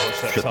ladder. David,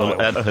 watch that The tile.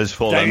 ladder has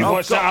fallen. David, Oh,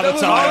 watch God. that other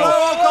Oh, tile.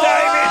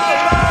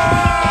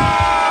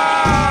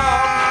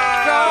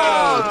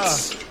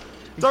 God.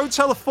 Don't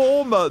tell the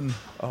foreman.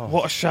 David!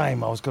 What a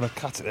shame. I was going to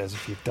cut it there as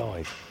if you'd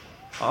died.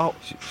 Oh,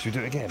 Should we do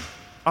it again?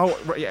 oh,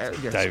 right, yeah,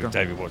 yes, go.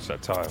 David, watch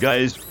that tile.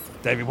 Guys,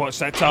 David, watch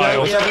that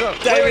tile. Yeah,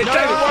 look. David, No,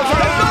 David, no, watch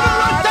no,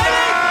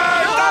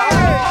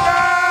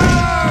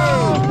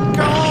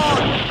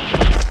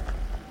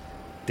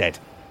 Dead.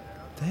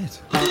 Dead.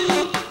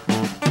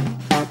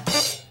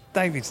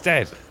 David's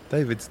dead.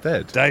 David's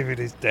dead. David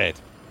is dead.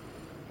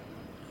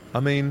 I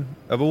mean,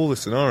 of all the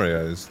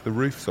scenarios, the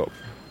rooftop.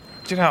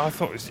 Do you know, I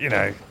thought it was,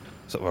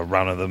 sort of a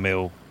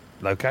run-of-the-mill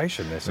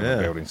location, this sort of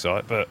Yeah. building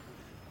site, but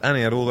And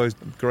he had all those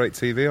great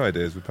TV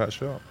ideas with Pat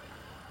Sharp.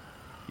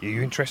 are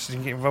you interested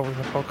in getting involved in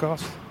the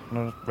podcast on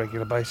a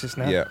regular basis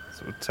now? Yeah.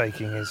 Sort of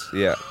taking his...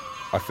 Yeah.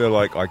 I feel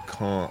like I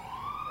can't.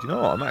 Do you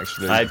know what? I'm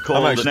actually. I'd call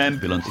I'm an actually,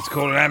 ambulance. It's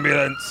called an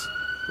ambulance.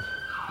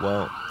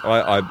 Well,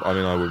 I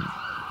mean, I wouldn't.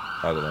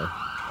 I don't know.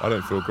 I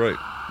don't feel great.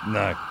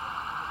 No.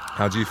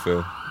 How do you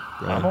feel?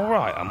 I'm all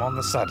right. I'm on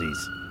the suddies.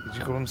 Did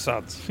you call them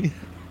suds?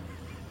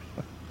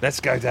 Let's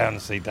go down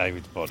and see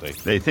David's body.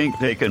 They think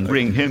they can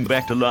bring him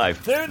back to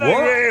life. Do they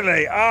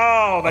really?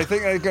 Oh, they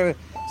think they're going to...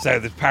 So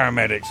the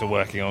paramedics are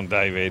working on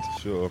David.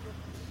 Sure.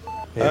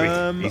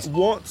 Here he's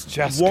What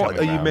just are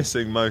coming you round.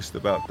 missing most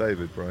about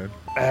David, Brian?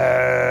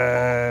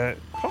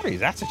 Probably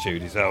his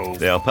attitude is old.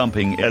 They are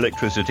pumping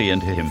electricity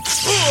into him.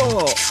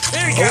 Oh,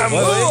 Here he comes!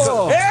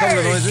 oh,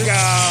 Here he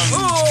comes!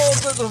 oh,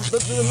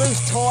 the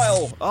loose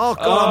tile. Oh, God,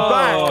 I'm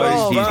back.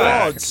 Oh, he's God.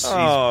 back. He's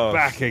Oh.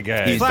 back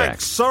again. He's back.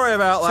 Thanks. Sorry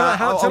about that.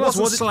 Tell I us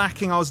wasn't what did-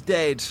 slacking. I was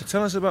dead.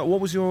 Tell us about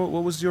what was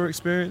your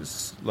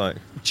experience like?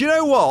 Do you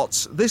know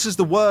what? This is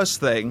the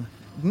worst thing.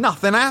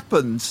 Nothing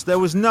happened. There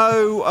was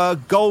no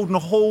golden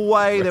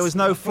hallway. There was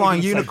no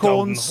flying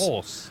unicorns. Golden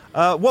horse.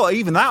 Well,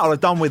 even that I'd have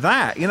done with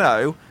that.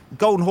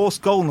 Golden horse,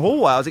 golden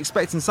hallway. I was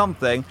expecting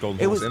something. Golden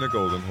it horse was in a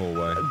golden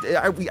hallway.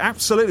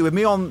 absolutely with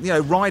me on,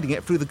 riding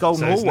it through the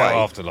golden So there's no hallway.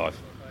 afterlife.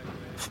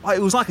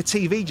 It was like a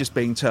TV just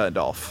being turned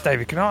off.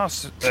 David, can I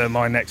ask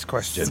my next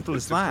question? Simple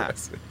as that.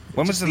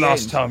 When was Just the the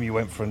last end. time you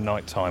went for a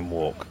nighttime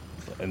walk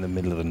in the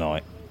middle of the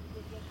night?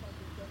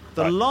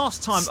 The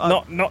last time,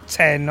 Not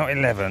 10, not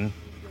 11,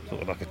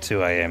 sort of like a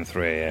 2 a.m.,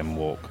 3 a.m.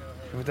 walk.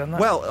 Have we done that?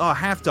 well, I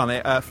have done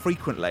it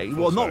frequently.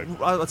 Well, so.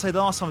 I'd say the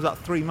last time was about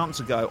 3 months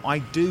ago. I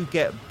do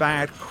get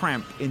bad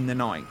cramp in the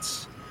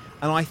night.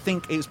 And I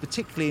think it was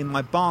particularly in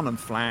my Barnum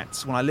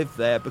flats when I lived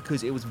there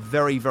because it was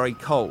very, very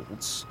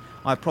cold.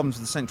 I had problems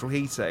with the central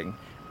heating.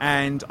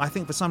 And I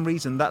think for some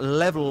reason that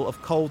level of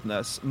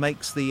coldness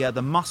makes the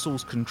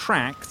muscles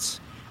contract,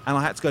 and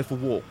I had to go for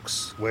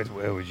walks. Where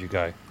would you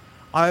go?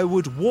 I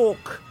would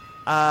walk.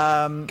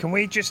 Can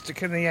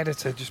the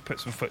editor just put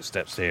some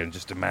footsteps here and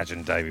just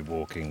imagine David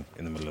walking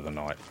in the middle of the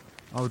night?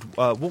 I would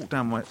walk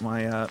down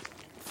my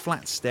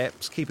flat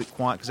steps, keep it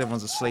quiet because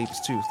everyone's asleep.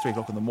 It's 2 or 3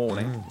 o'clock in the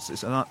morning.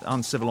 It's an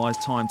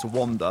uncivilized time to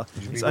wander.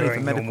 Would you be It's only for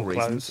wearing medical normal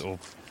reasons. clothes,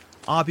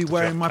 or I'd be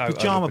wearing my coat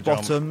pyjama over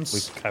bottoms,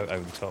 with coat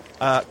over the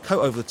top?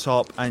 coat over the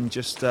top, and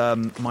just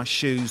my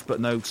shoes, but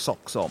no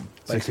socks on.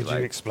 So could Basically,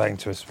 you explain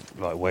to us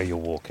like where you're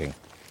walking?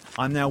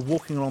 I'm now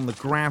walking along the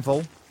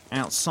gravel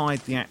outside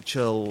the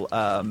actual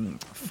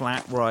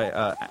flat where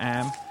I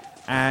am,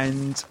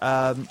 and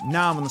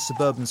now I'm on the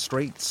suburban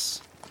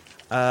streets.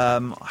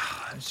 I'm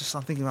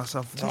thinking to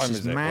myself, this Time is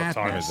is it? What madness.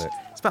 time is it?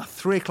 It's about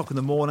 3 o'clock in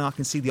the morning. I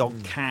can see the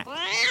odd cat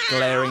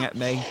glaring at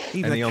me.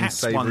 Even Any the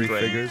cat's unsavoury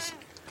wondering. figures?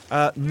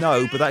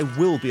 No, but they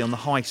will be on the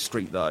high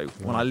street though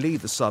when I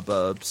leave the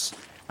suburbs.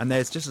 And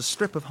there's just a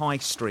strip of high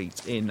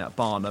street in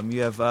Barnum.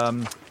 You have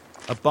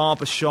a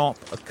barber shop,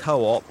 a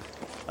co-op,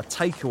 a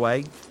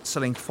takeaway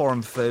selling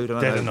foreign food.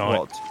 I Dead don't of know night.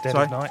 what. Dead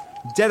Sorry? of night.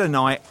 Dead of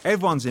night.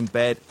 Everyone's in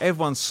bed.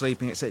 Everyone's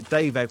sleeping except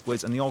Dave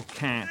Edwards and the odd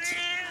cat.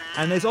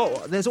 And there's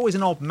always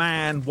an odd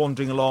man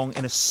wandering along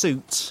in a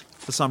suit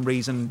for some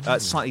reason,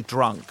 slightly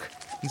drunk.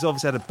 He's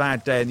obviously had a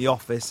bad day in the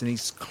office and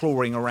he's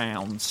clawing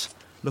around,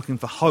 looking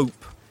for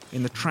hope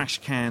in the trash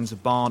cans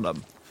of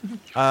Barnum.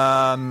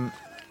 And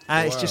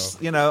it's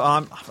just,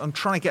 I'm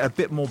trying to get a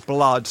bit more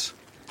blood.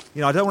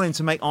 I don't want him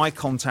to make eye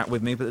contact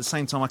with me, but at the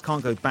same time, I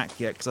can't go back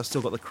yet because I've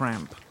still got the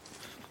cramp.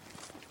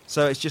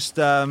 So it's just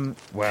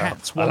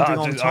cats wandering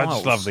on tiles. I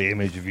just love the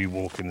image of you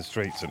walking the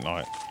streets at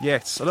night.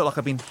 Yes, I look like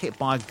I've been hit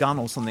by a gun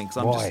or something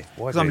because Why?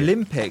 Why I'm do you?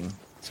 limping.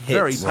 It's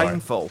very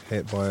painful.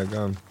 Hit by a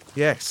gun.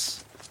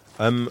 Yes.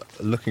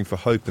 Looking for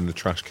hope in the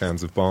trash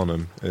cans of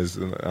Barnum is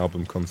an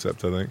album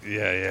concept, I think.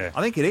 Yeah.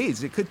 I think it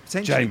is. It could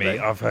potentially Jamie, be.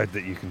 I've heard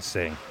that you can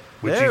sing.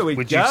 Would we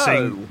you go.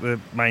 sing the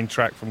main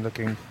track from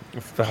Looking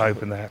for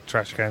Hope in the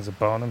Trash Cans of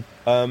Barnum?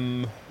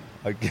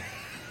 I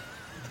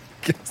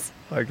guess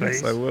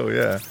Please? I will,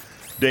 yeah.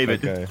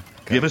 David, Okay.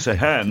 give us a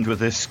hand with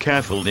this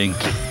scaffolding.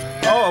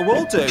 Oh, I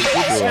will do. With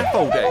the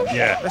scaffolding.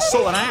 Yeah. Let's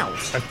sort that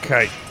out.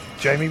 Okay,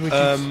 Jamie, would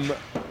you...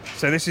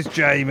 So this is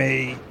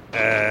Jamie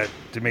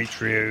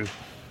Demetriou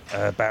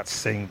about to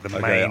sing the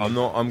Okay,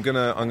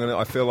 main...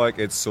 I feel like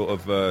it's sort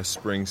of a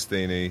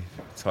Springsteen-y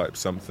type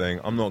something.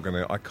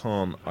 I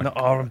can't. Not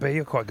R&B,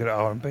 you're quite good at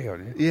R&B,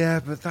 aren't you? Yeah,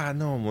 but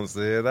no one wants to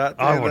hear that,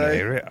 do I want to they?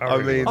 hear it. I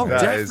mean, Oh,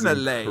 that is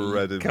definitely.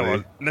 incredibly... Come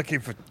on, looking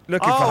for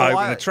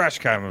hope in the trash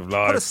can of Put a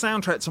life.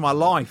 soundtrack to my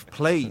life,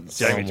 please.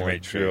 Jamie Oh my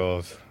Demetriou.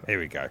 God. Here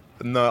we go.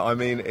 No, I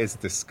mean, it's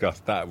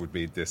disgust. That would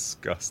be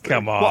disgusting.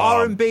 Come on. What,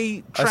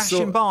 R&B trash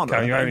in Barnum?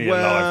 Come, you're only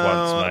alive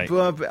once,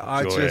 mate. But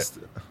I Enjoy just...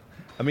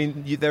 I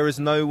mean, there is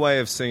no way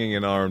of singing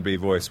an R&B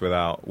voice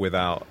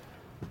without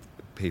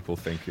people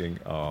thinking,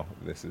 oh,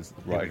 this is...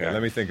 Right, go. okay,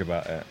 let me think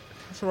about it.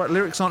 It's all right.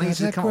 Lyrics aren't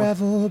easy to come up with.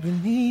 Gravel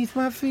beneath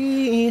my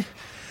feet,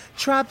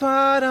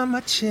 tripod on my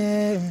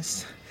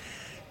chest,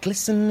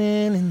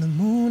 glistening in the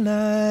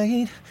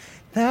moonlight.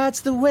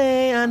 That's the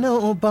way I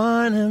know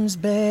Barnum's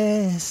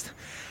best.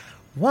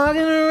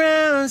 Walking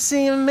around,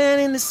 see a man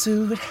in a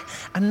suit.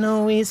 I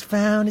know he's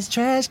found his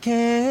trash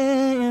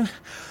can.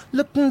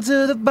 Looking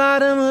to the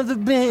bottom of the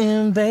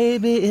bin,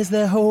 baby, is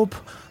there hope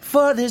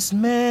for this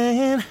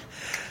man?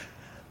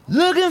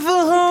 Looking for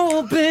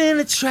hope in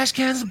the trash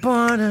cans of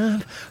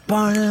Barnum.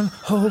 Barnum,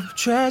 hope,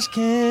 trash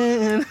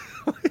can.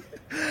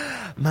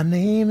 My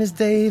name is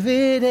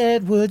David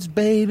Edwards,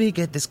 baby.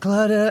 Get this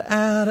clutter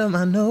out of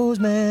my nose,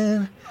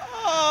 man.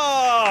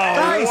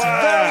 That is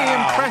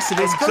very impressive.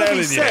 It's got to be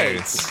telling said.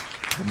 you.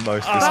 The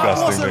most That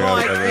disgusting wasn't thing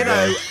like, I've ever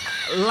done.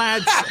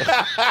 lads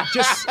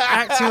just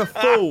acting a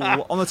fool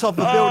on the top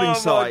of a building my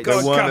site. God.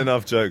 There weren't come-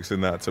 enough jokes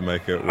in that to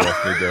make it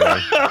worth me doing.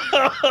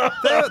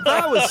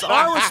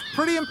 I was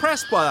pretty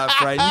impressed by that,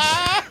 friends.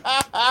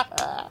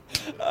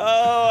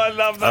 Oh, I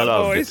love that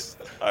loved voice.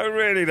 I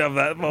really love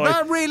that voice.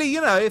 No, really,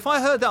 if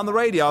I heard that on the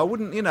radio, I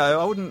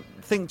wouldn't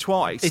think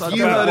twice. If I'd you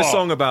go, heard a what?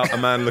 song about a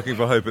man looking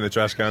for hope in the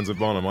trash cans of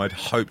Barnum, I'd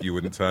hope you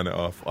wouldn't turn it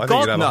off. I think God,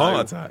 you'd have no. a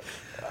heart attack.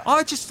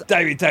 I just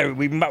David,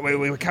 we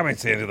were coming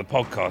to the end of the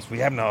podcast. We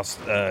haven't asked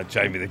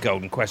Jamie the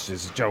golden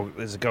questions.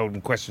 There's a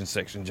golden question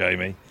section,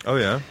 Jamie. Oh,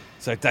 yeah?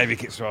 So David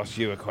gets to ask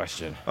you a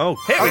question. Oh,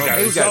 Here we go. here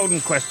we The go.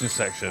 golden question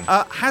section.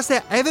 has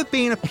there ever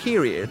been a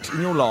period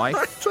in your life?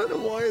 I don't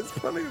know why it's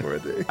funny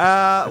already.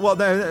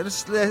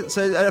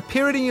 So a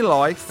period in your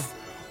life,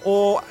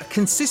 or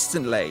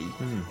consistently,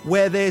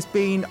 where there's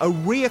been a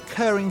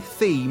reoccurring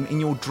theme in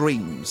your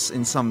dreams,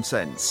 in some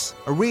sense,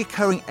 a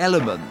reoccurring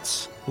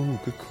element. Oh,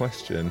 good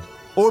question.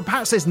 Or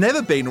perhaps there's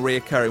never been a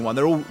reoccurring one.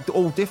 They're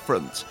all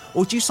different.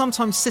 Or do you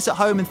sometimes sit at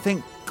home and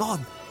think,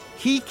 God,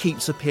 he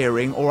keeps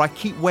appearing, or I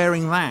keep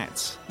wearing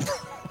that?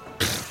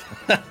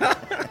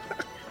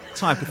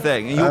 Type of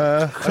thing. And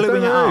you're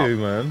cluing it I up. don't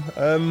know,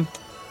 man.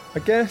 I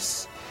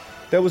guess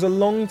there was a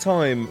long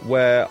time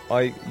where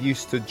I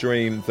used to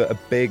dream that a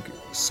big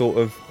sort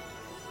of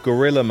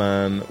gorilla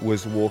man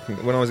was walking.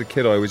 When I was a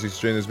kid, I always used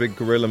to dream this big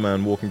gorilla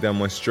man walking down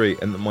my street,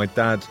 and that my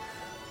dad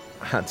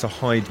had to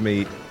hide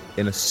me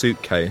in a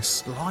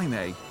suitcase.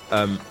 Blimey.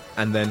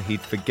 And then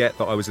he'd forget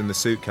that I was in the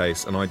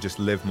suitcase, and I'd just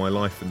live my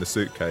life in the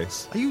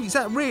suitcase. Is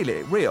that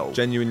really real?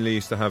 Genuinely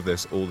used to have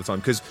this all the time.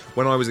 Because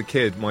when I was a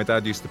kid, my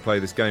dad used to play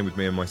this game with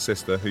me and my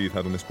sister, who you've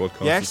had on this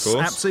podcast, Yes, of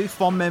course. absolutely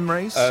fond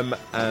memories.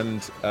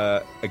 And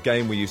a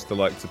game we used to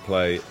like to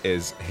play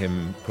is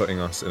him putting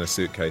us in a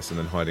suitcase and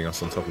then hiding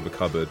us on top of a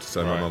cupboard,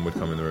 so my mum would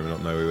come in the room and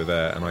not know we were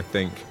there. And I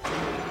think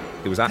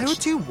it was They actually... would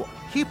do what?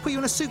 He'd put you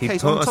in a He'd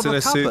suitcase put on us top in a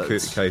of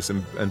cupboards. suitcase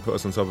and put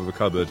us on top of a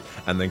cupboard,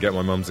 and then get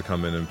my mum to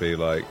come in and be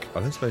like,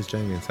 I don't suppose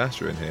Jamie and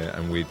Tasha are in here,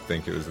 and we'd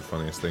think it was the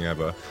funniest thing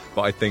ever.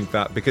 But I think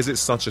that because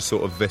it's such a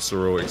sort of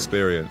visceral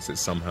experience, it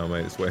somehow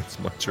made its way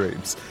into my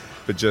dreams.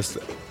 But just,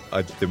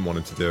 I didn't want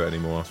him to do it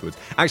anymore afterwards.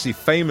 Actually,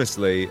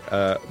 famously,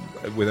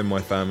 within my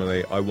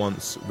family, I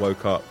once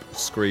woke up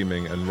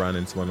screaming and ran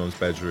into my mum's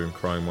bedroom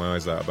crying my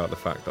eyes out about the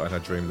fact that I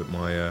had dreamed that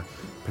my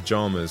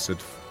pyjamas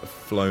had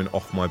flown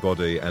off my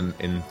body and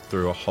in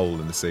through a hole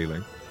in the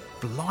ceiling.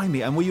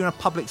 Blimey! And were you in a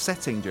public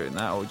setting during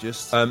that, or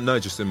just? No,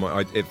 just in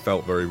my. It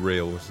felt very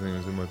real. I think it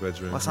was in my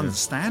bedroom. That's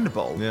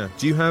understandable. Yeah.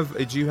 Do you have?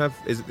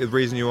 Is it the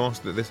reason you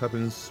asked that this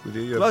happens with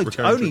you? Well,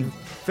 only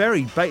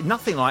very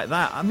nothing like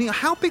that. I mean,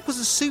 how big was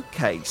the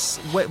suitcase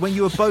when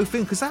you were both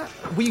in? Because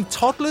were you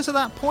toddlers at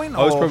that point?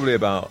 I was probably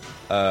about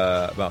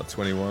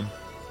 21.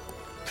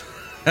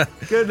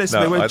 Goodness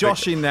me, we're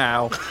joshing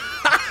now.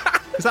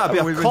 Because that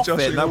would be a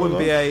coffin. That wouldn't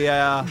be a.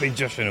 I've been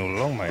joshing all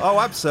along, mate. Oh,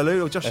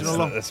 absolutely, joshing all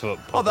along. That's what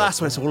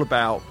it's all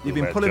about. You've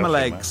been pulling my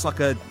legs like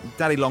a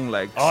daddy long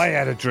legs. I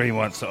had a dream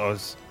once that I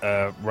was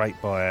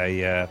raped by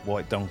a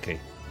white donkey.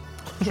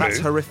 That's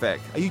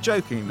horrific. Are you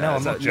joking? No,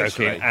 I'm not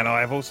joking. And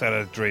I have also had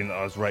a dream that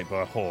I was raped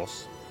by a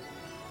horse.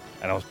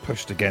 And I was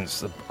pushed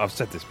against. I've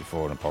said this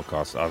before on a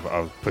podcast. I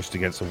was pushed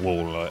against a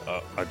wall.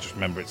 I just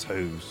remember its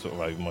hooves sort of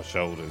over my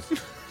shoulders.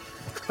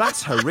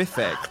 That's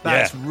horrific.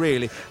 That's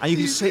really. And you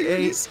can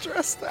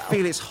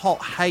feel its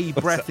hot hay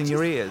breath in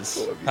your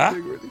ears. Huh?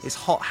 It's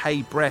hot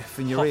hay breath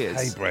in your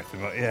ears. Hay breath,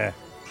 yeah.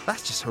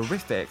 That's just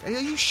horrific. Are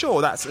you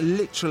sure that's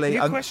literally?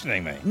 Are you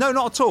questioning me? No,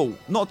 not at all.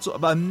 Not at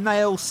all. A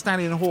male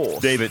stallion horse.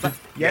 David,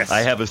 yes.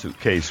 I have a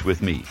suitcase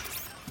with me.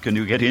 Can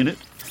you get in it?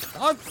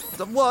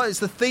 Well, it's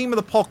the theme of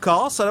the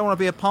podcast. So I don't want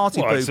to be a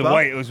party pooper.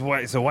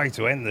 It's a way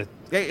to end the.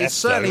 It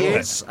certainly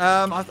is.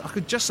 I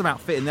could just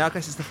about fit in there. I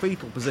guess it's the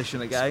fetal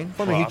position again.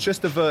 Funny, he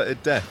just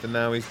averted death, and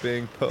now he's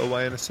being put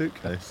away in a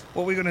suitcase.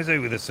 What are we going to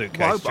do with the suitcase,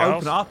 Well,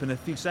 Charles? open it up in a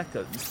few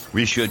seconds.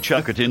 We should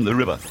chuck it in the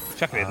river.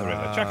 Chuck it in the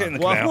river. Chuck it in the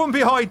Well, canal. it wouldn't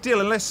be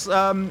ideal unless you're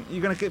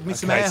going to give me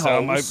some air so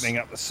holes. I'm opening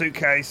up the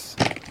suitcase.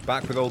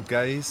 Back with old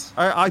gays.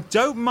 I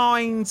don't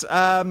mind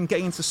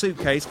getting into the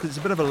suitcase because it's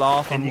a bit of a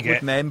laugh. I'm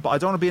with men, but I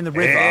don't want to be in the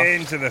river.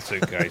 Into the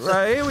suitcase.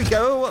 Right, here we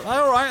go.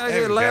 All right,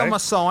 I lay on my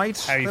side.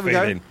 How are you there we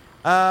feeling? go.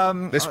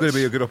 This is going to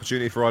be a good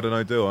opportunity for I don't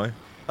know, do I?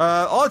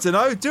 I don't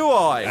know, do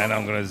I? And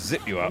I'm going to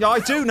zip you up. Yeah, I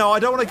do know. I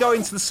don't want to go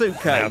into the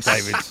suitcase. Now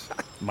David's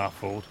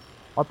muffled.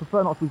 I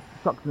prefer not to be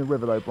chucked in the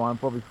river, though, Brian,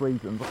 for obvious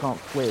reasons. I can't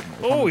swim.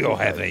 Oh, you're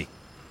heavy.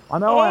 I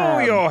know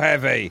I am. you're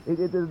heavy.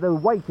 The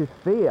weight is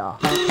fear.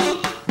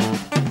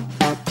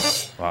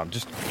 Right, I'm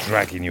just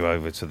dragging you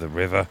over to the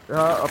river.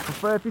 I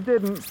prefer if you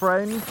didn't,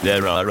 friend.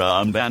 There are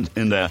armbands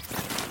in there.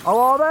 Oh,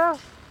 are there?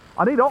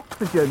 I need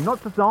oxygen,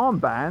 not just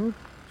armbands.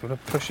 Do you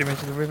want to push him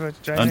into the river,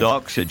 Jamie? And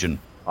oxygen.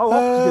 Oh,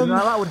 oxygen,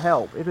 now that would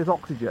help. It is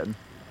oxygen.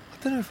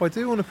 I don't know if I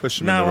do want to push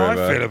him No, in the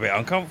river. I feel a bit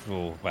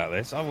uncomfortable about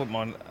this. I wouldn't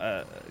mind.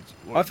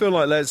 I feel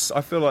like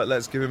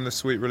let's give him the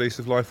sweet release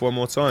of life one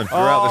more time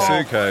throughout the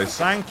suitcase.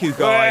 Thank you,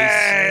 guys.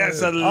 Hey,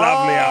 that's a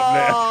lovely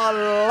uplift.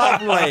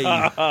 Oh,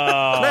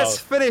 lovely. Let's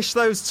finish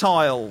those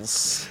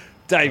tiles.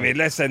 David,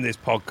 let's end this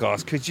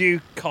podcast. Could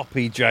you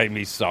copy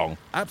Jamie's song?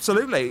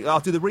 Absolutely. I'll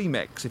do the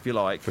remix if you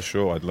like. For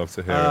sure, I'd love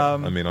to hear it.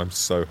 I mean, I'm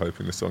so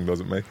hoping the song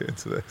doesn't make it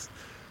into this.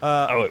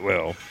 It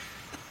will.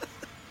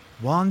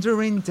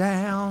 Wandering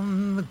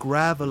down the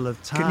gravel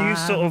of time. Can you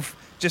sort of,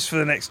 just for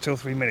the next 2 or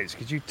 3 minutes,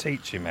 could you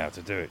teach him how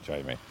to do it,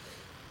 Jamie?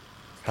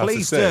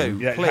 Please do.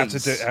 Yeah,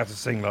 please. how to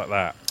sing like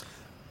that.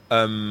 What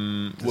do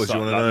you want to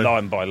know?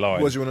 Line by line.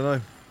 What do you want to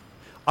know?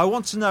 I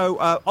want to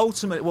know,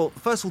 ultimately, well,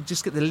 first of all,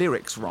 just get the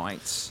lyrics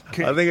right.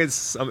 I think it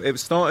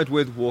started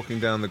with walking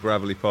down the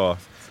gravelly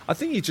path. I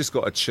think you just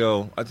got to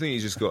chill. I think you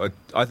just got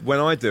to. When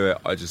I do it,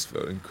 I just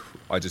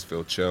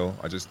feel chill.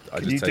 I just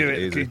take it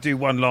easy. Can you do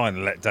one line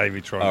and let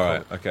David try? All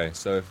right. Okay.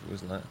 So if it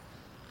was that.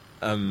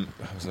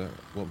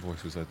 What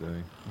voice was I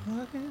doing?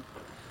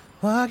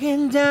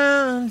 Walking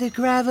down the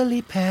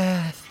gravelly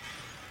path.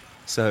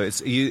 So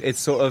it's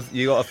sort of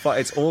you got to.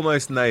 It's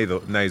almost nasal.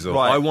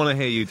 Right. I want to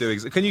hear you do.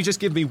 Can you just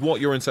give me what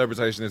your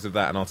interpretation is of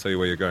that, and I'll tell you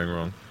where you're going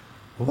wrong.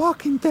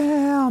 Walking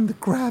down the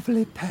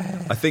gravelly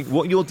path. I think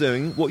what you're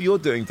doing,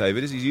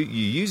 David, is you're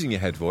using your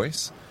head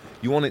voice.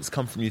 You want it to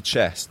come from your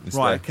chest instead.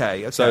 Right.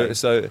 Okay.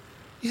 So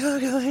you're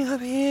going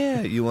up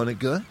here. You want to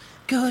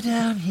go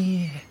down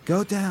here.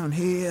 Go down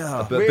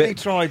here. Really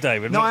try,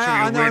 David. No,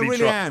 I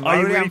really am. Are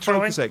you really am trying?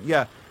 focusing.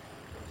 Yeah.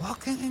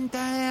 Walking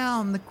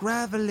down the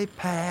gravelly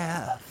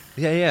path.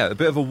 Yeah, a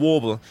bit of a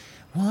warble.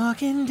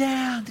 Walking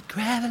down the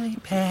gravelly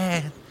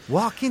path.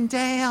 Walking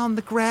down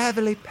the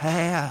gravelly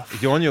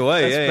path. You're on your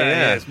way. That's better,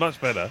 yeah. it's much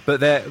better.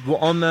 But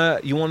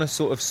you want to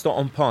sort of stop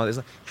on path. It's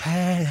like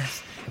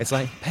path. It's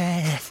like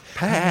path.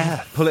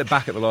 Pull it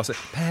back at the last.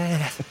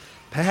 Path.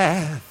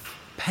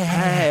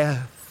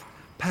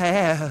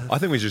 I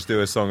think we just do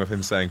a song of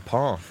him saying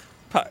path.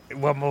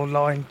 One more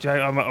line,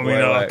 Jay.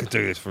 I could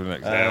do this for the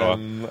next hour.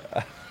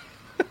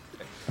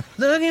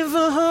 Looking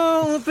for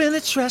hope in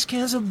the trash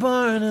cans of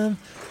Barnum.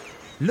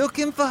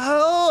 Looking for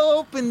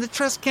hope in the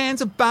trash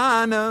cans of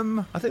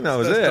Barnum. I think that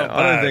was it. not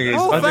I don't bad. think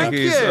he's. Oh, I thank think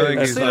you. he's. I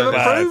think he's Seal of not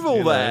bad, approval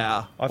you know.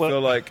 there. I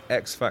feel like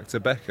X Factor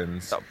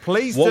beckons.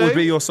 Please What do. would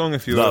be your song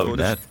if you Love were?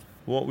 that.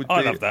 What would?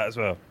 I be, love that as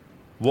well.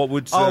 What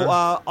would?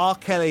 R.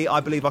 Kelly, I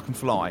Believe I Can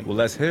Fly. Well,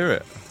 let's hear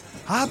it.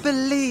 I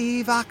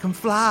believe I can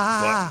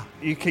fly. Well,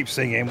 you keep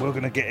singing. We're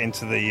going to get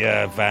into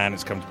the van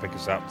that's come to pick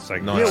us up. To say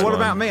Nice. Yeah, what one.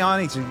 about me?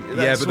 I need to. Yeah,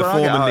 that's but the where I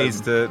get foreman home.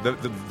 needs to.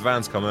 The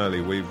vans come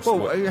early. Well,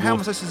 how am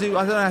I supposed to do?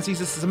 I don't know how to use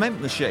this as a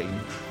cement machine.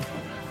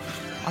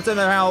 I don't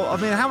know how. I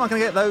mean, how am I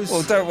going to get those?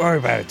 Well, don't worry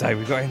about it, Dave.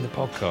 We've got to end the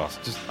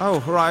podcast. Just Oh,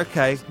 right,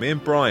 okay. Me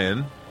and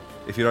Brian,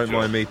 if you don't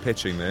mind me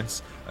pitching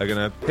this, are going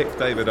to pick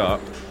David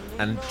up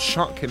and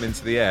chuck him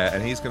into the air,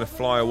 and he's going to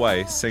fly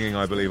away singing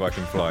 "I Believe I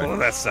Can Fly." well,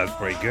 that sounds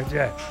pretty good.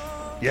 Yeah.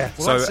 Well,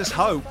 So- let's just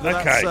hope. That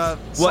Okay.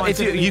 That's, Well, if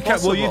you scientifically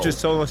can, well, you possible.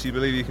 just told us you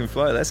believe you can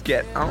fly. Let's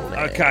get on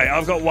it. Okay,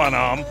 I've got one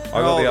arm. I got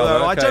the Oh, other.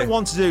 no, I okay. don't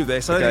want to do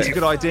this. I don't think it's a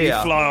good You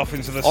idea. fly off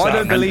into the sun. I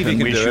don't believe can he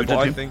can we do shoot it, but at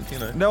I him? think, you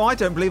know. No, I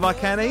don't believe I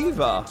can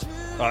either.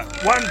 Right,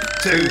 1,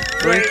 2,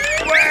 3.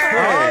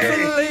 I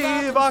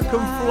believe I can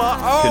fly.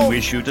 Oh, Can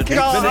we shoot at him?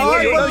 God,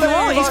 I You are,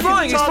 believe he's I can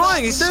flying, he's touch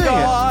flying, he's the doing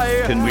it.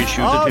 sky. Can we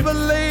shoot I at him?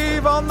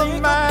 believe I'm the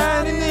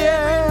man in the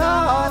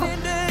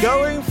air,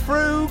 going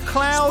through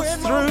clouds,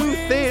 through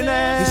thin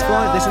air. He's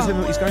flying. This is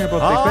him. He's going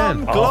above Big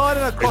I'm Ben.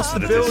 gliding across the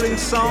into the building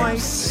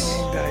distance. sites.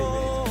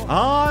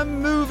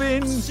 I'm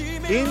moving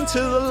into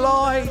the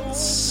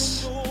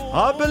lights.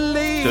 I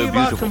believe So I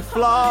beautiful. can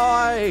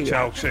fly.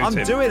 Charles, shoot I'm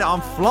him. doing it.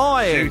 I'm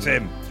flying. Shoot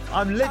him.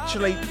 I'm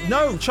literally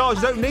no, Charles.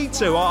 You don't need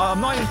to. I'm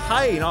not in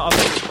pain.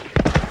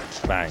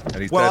 Bang.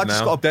 And he's Well, I dead just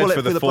now. got a Dead bullet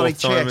for through the the bloody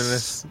fourth time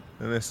chest.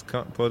 in this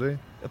cut body.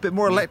 A bit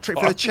more electric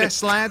for the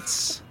chest,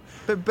 lads.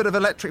 Bit of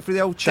electric for the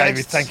old chest.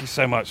 David, thank you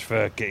so much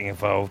for getting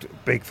involved.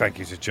 Big thank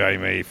you to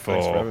Jamie Thanks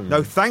for for. having me.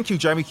 No, thank you,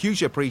 Jamie.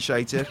 Hugely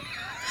appreciated.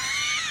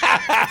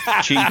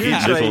 Cheeky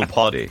Usually- little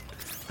poddy.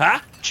 Huh?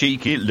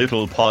 Cheeky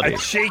little poddy. A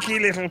cheeky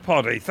little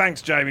poddy.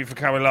 Thanks, Jamie, for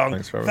coming along.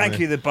 Thanks for having Thank me.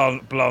 you, the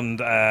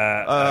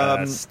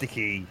blonde,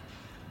 sticky.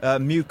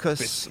 Mucus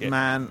Biscuit.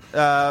 man.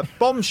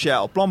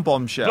 Bombshell. Blonde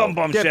bombshell. Blonde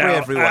bombshell. Debris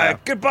everywhere.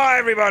 Goodbye,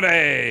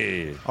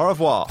 everybody. Au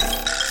revoir.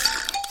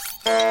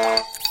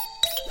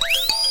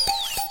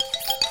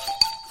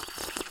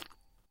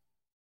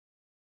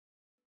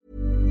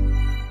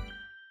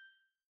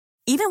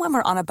 Even when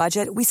we're on a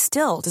budget, we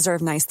still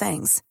deserve nice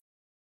things.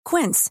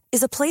 Quince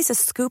is a place to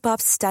scoop up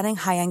stunning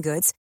high-end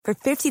goods for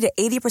 50 to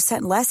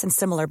 80% less than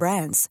similar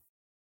brands.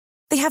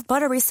 They have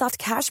buttery soft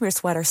cashmere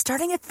sweaters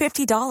starting at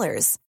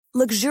 $50,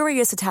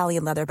 luxurious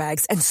Italian leather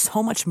bags, and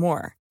so much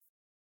more.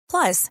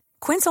 Plus,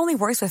 Quince only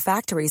works with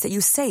factories that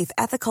use safe,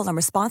 ethical, and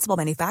responsible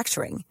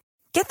manufacturing.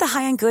 Get the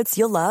high-end goods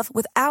you'll love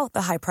without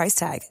the high price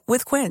tag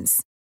with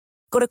Quince.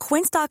 Go to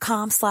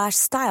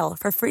quince.com/style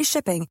for free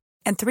shipping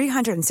and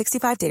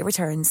 365-day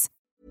returns.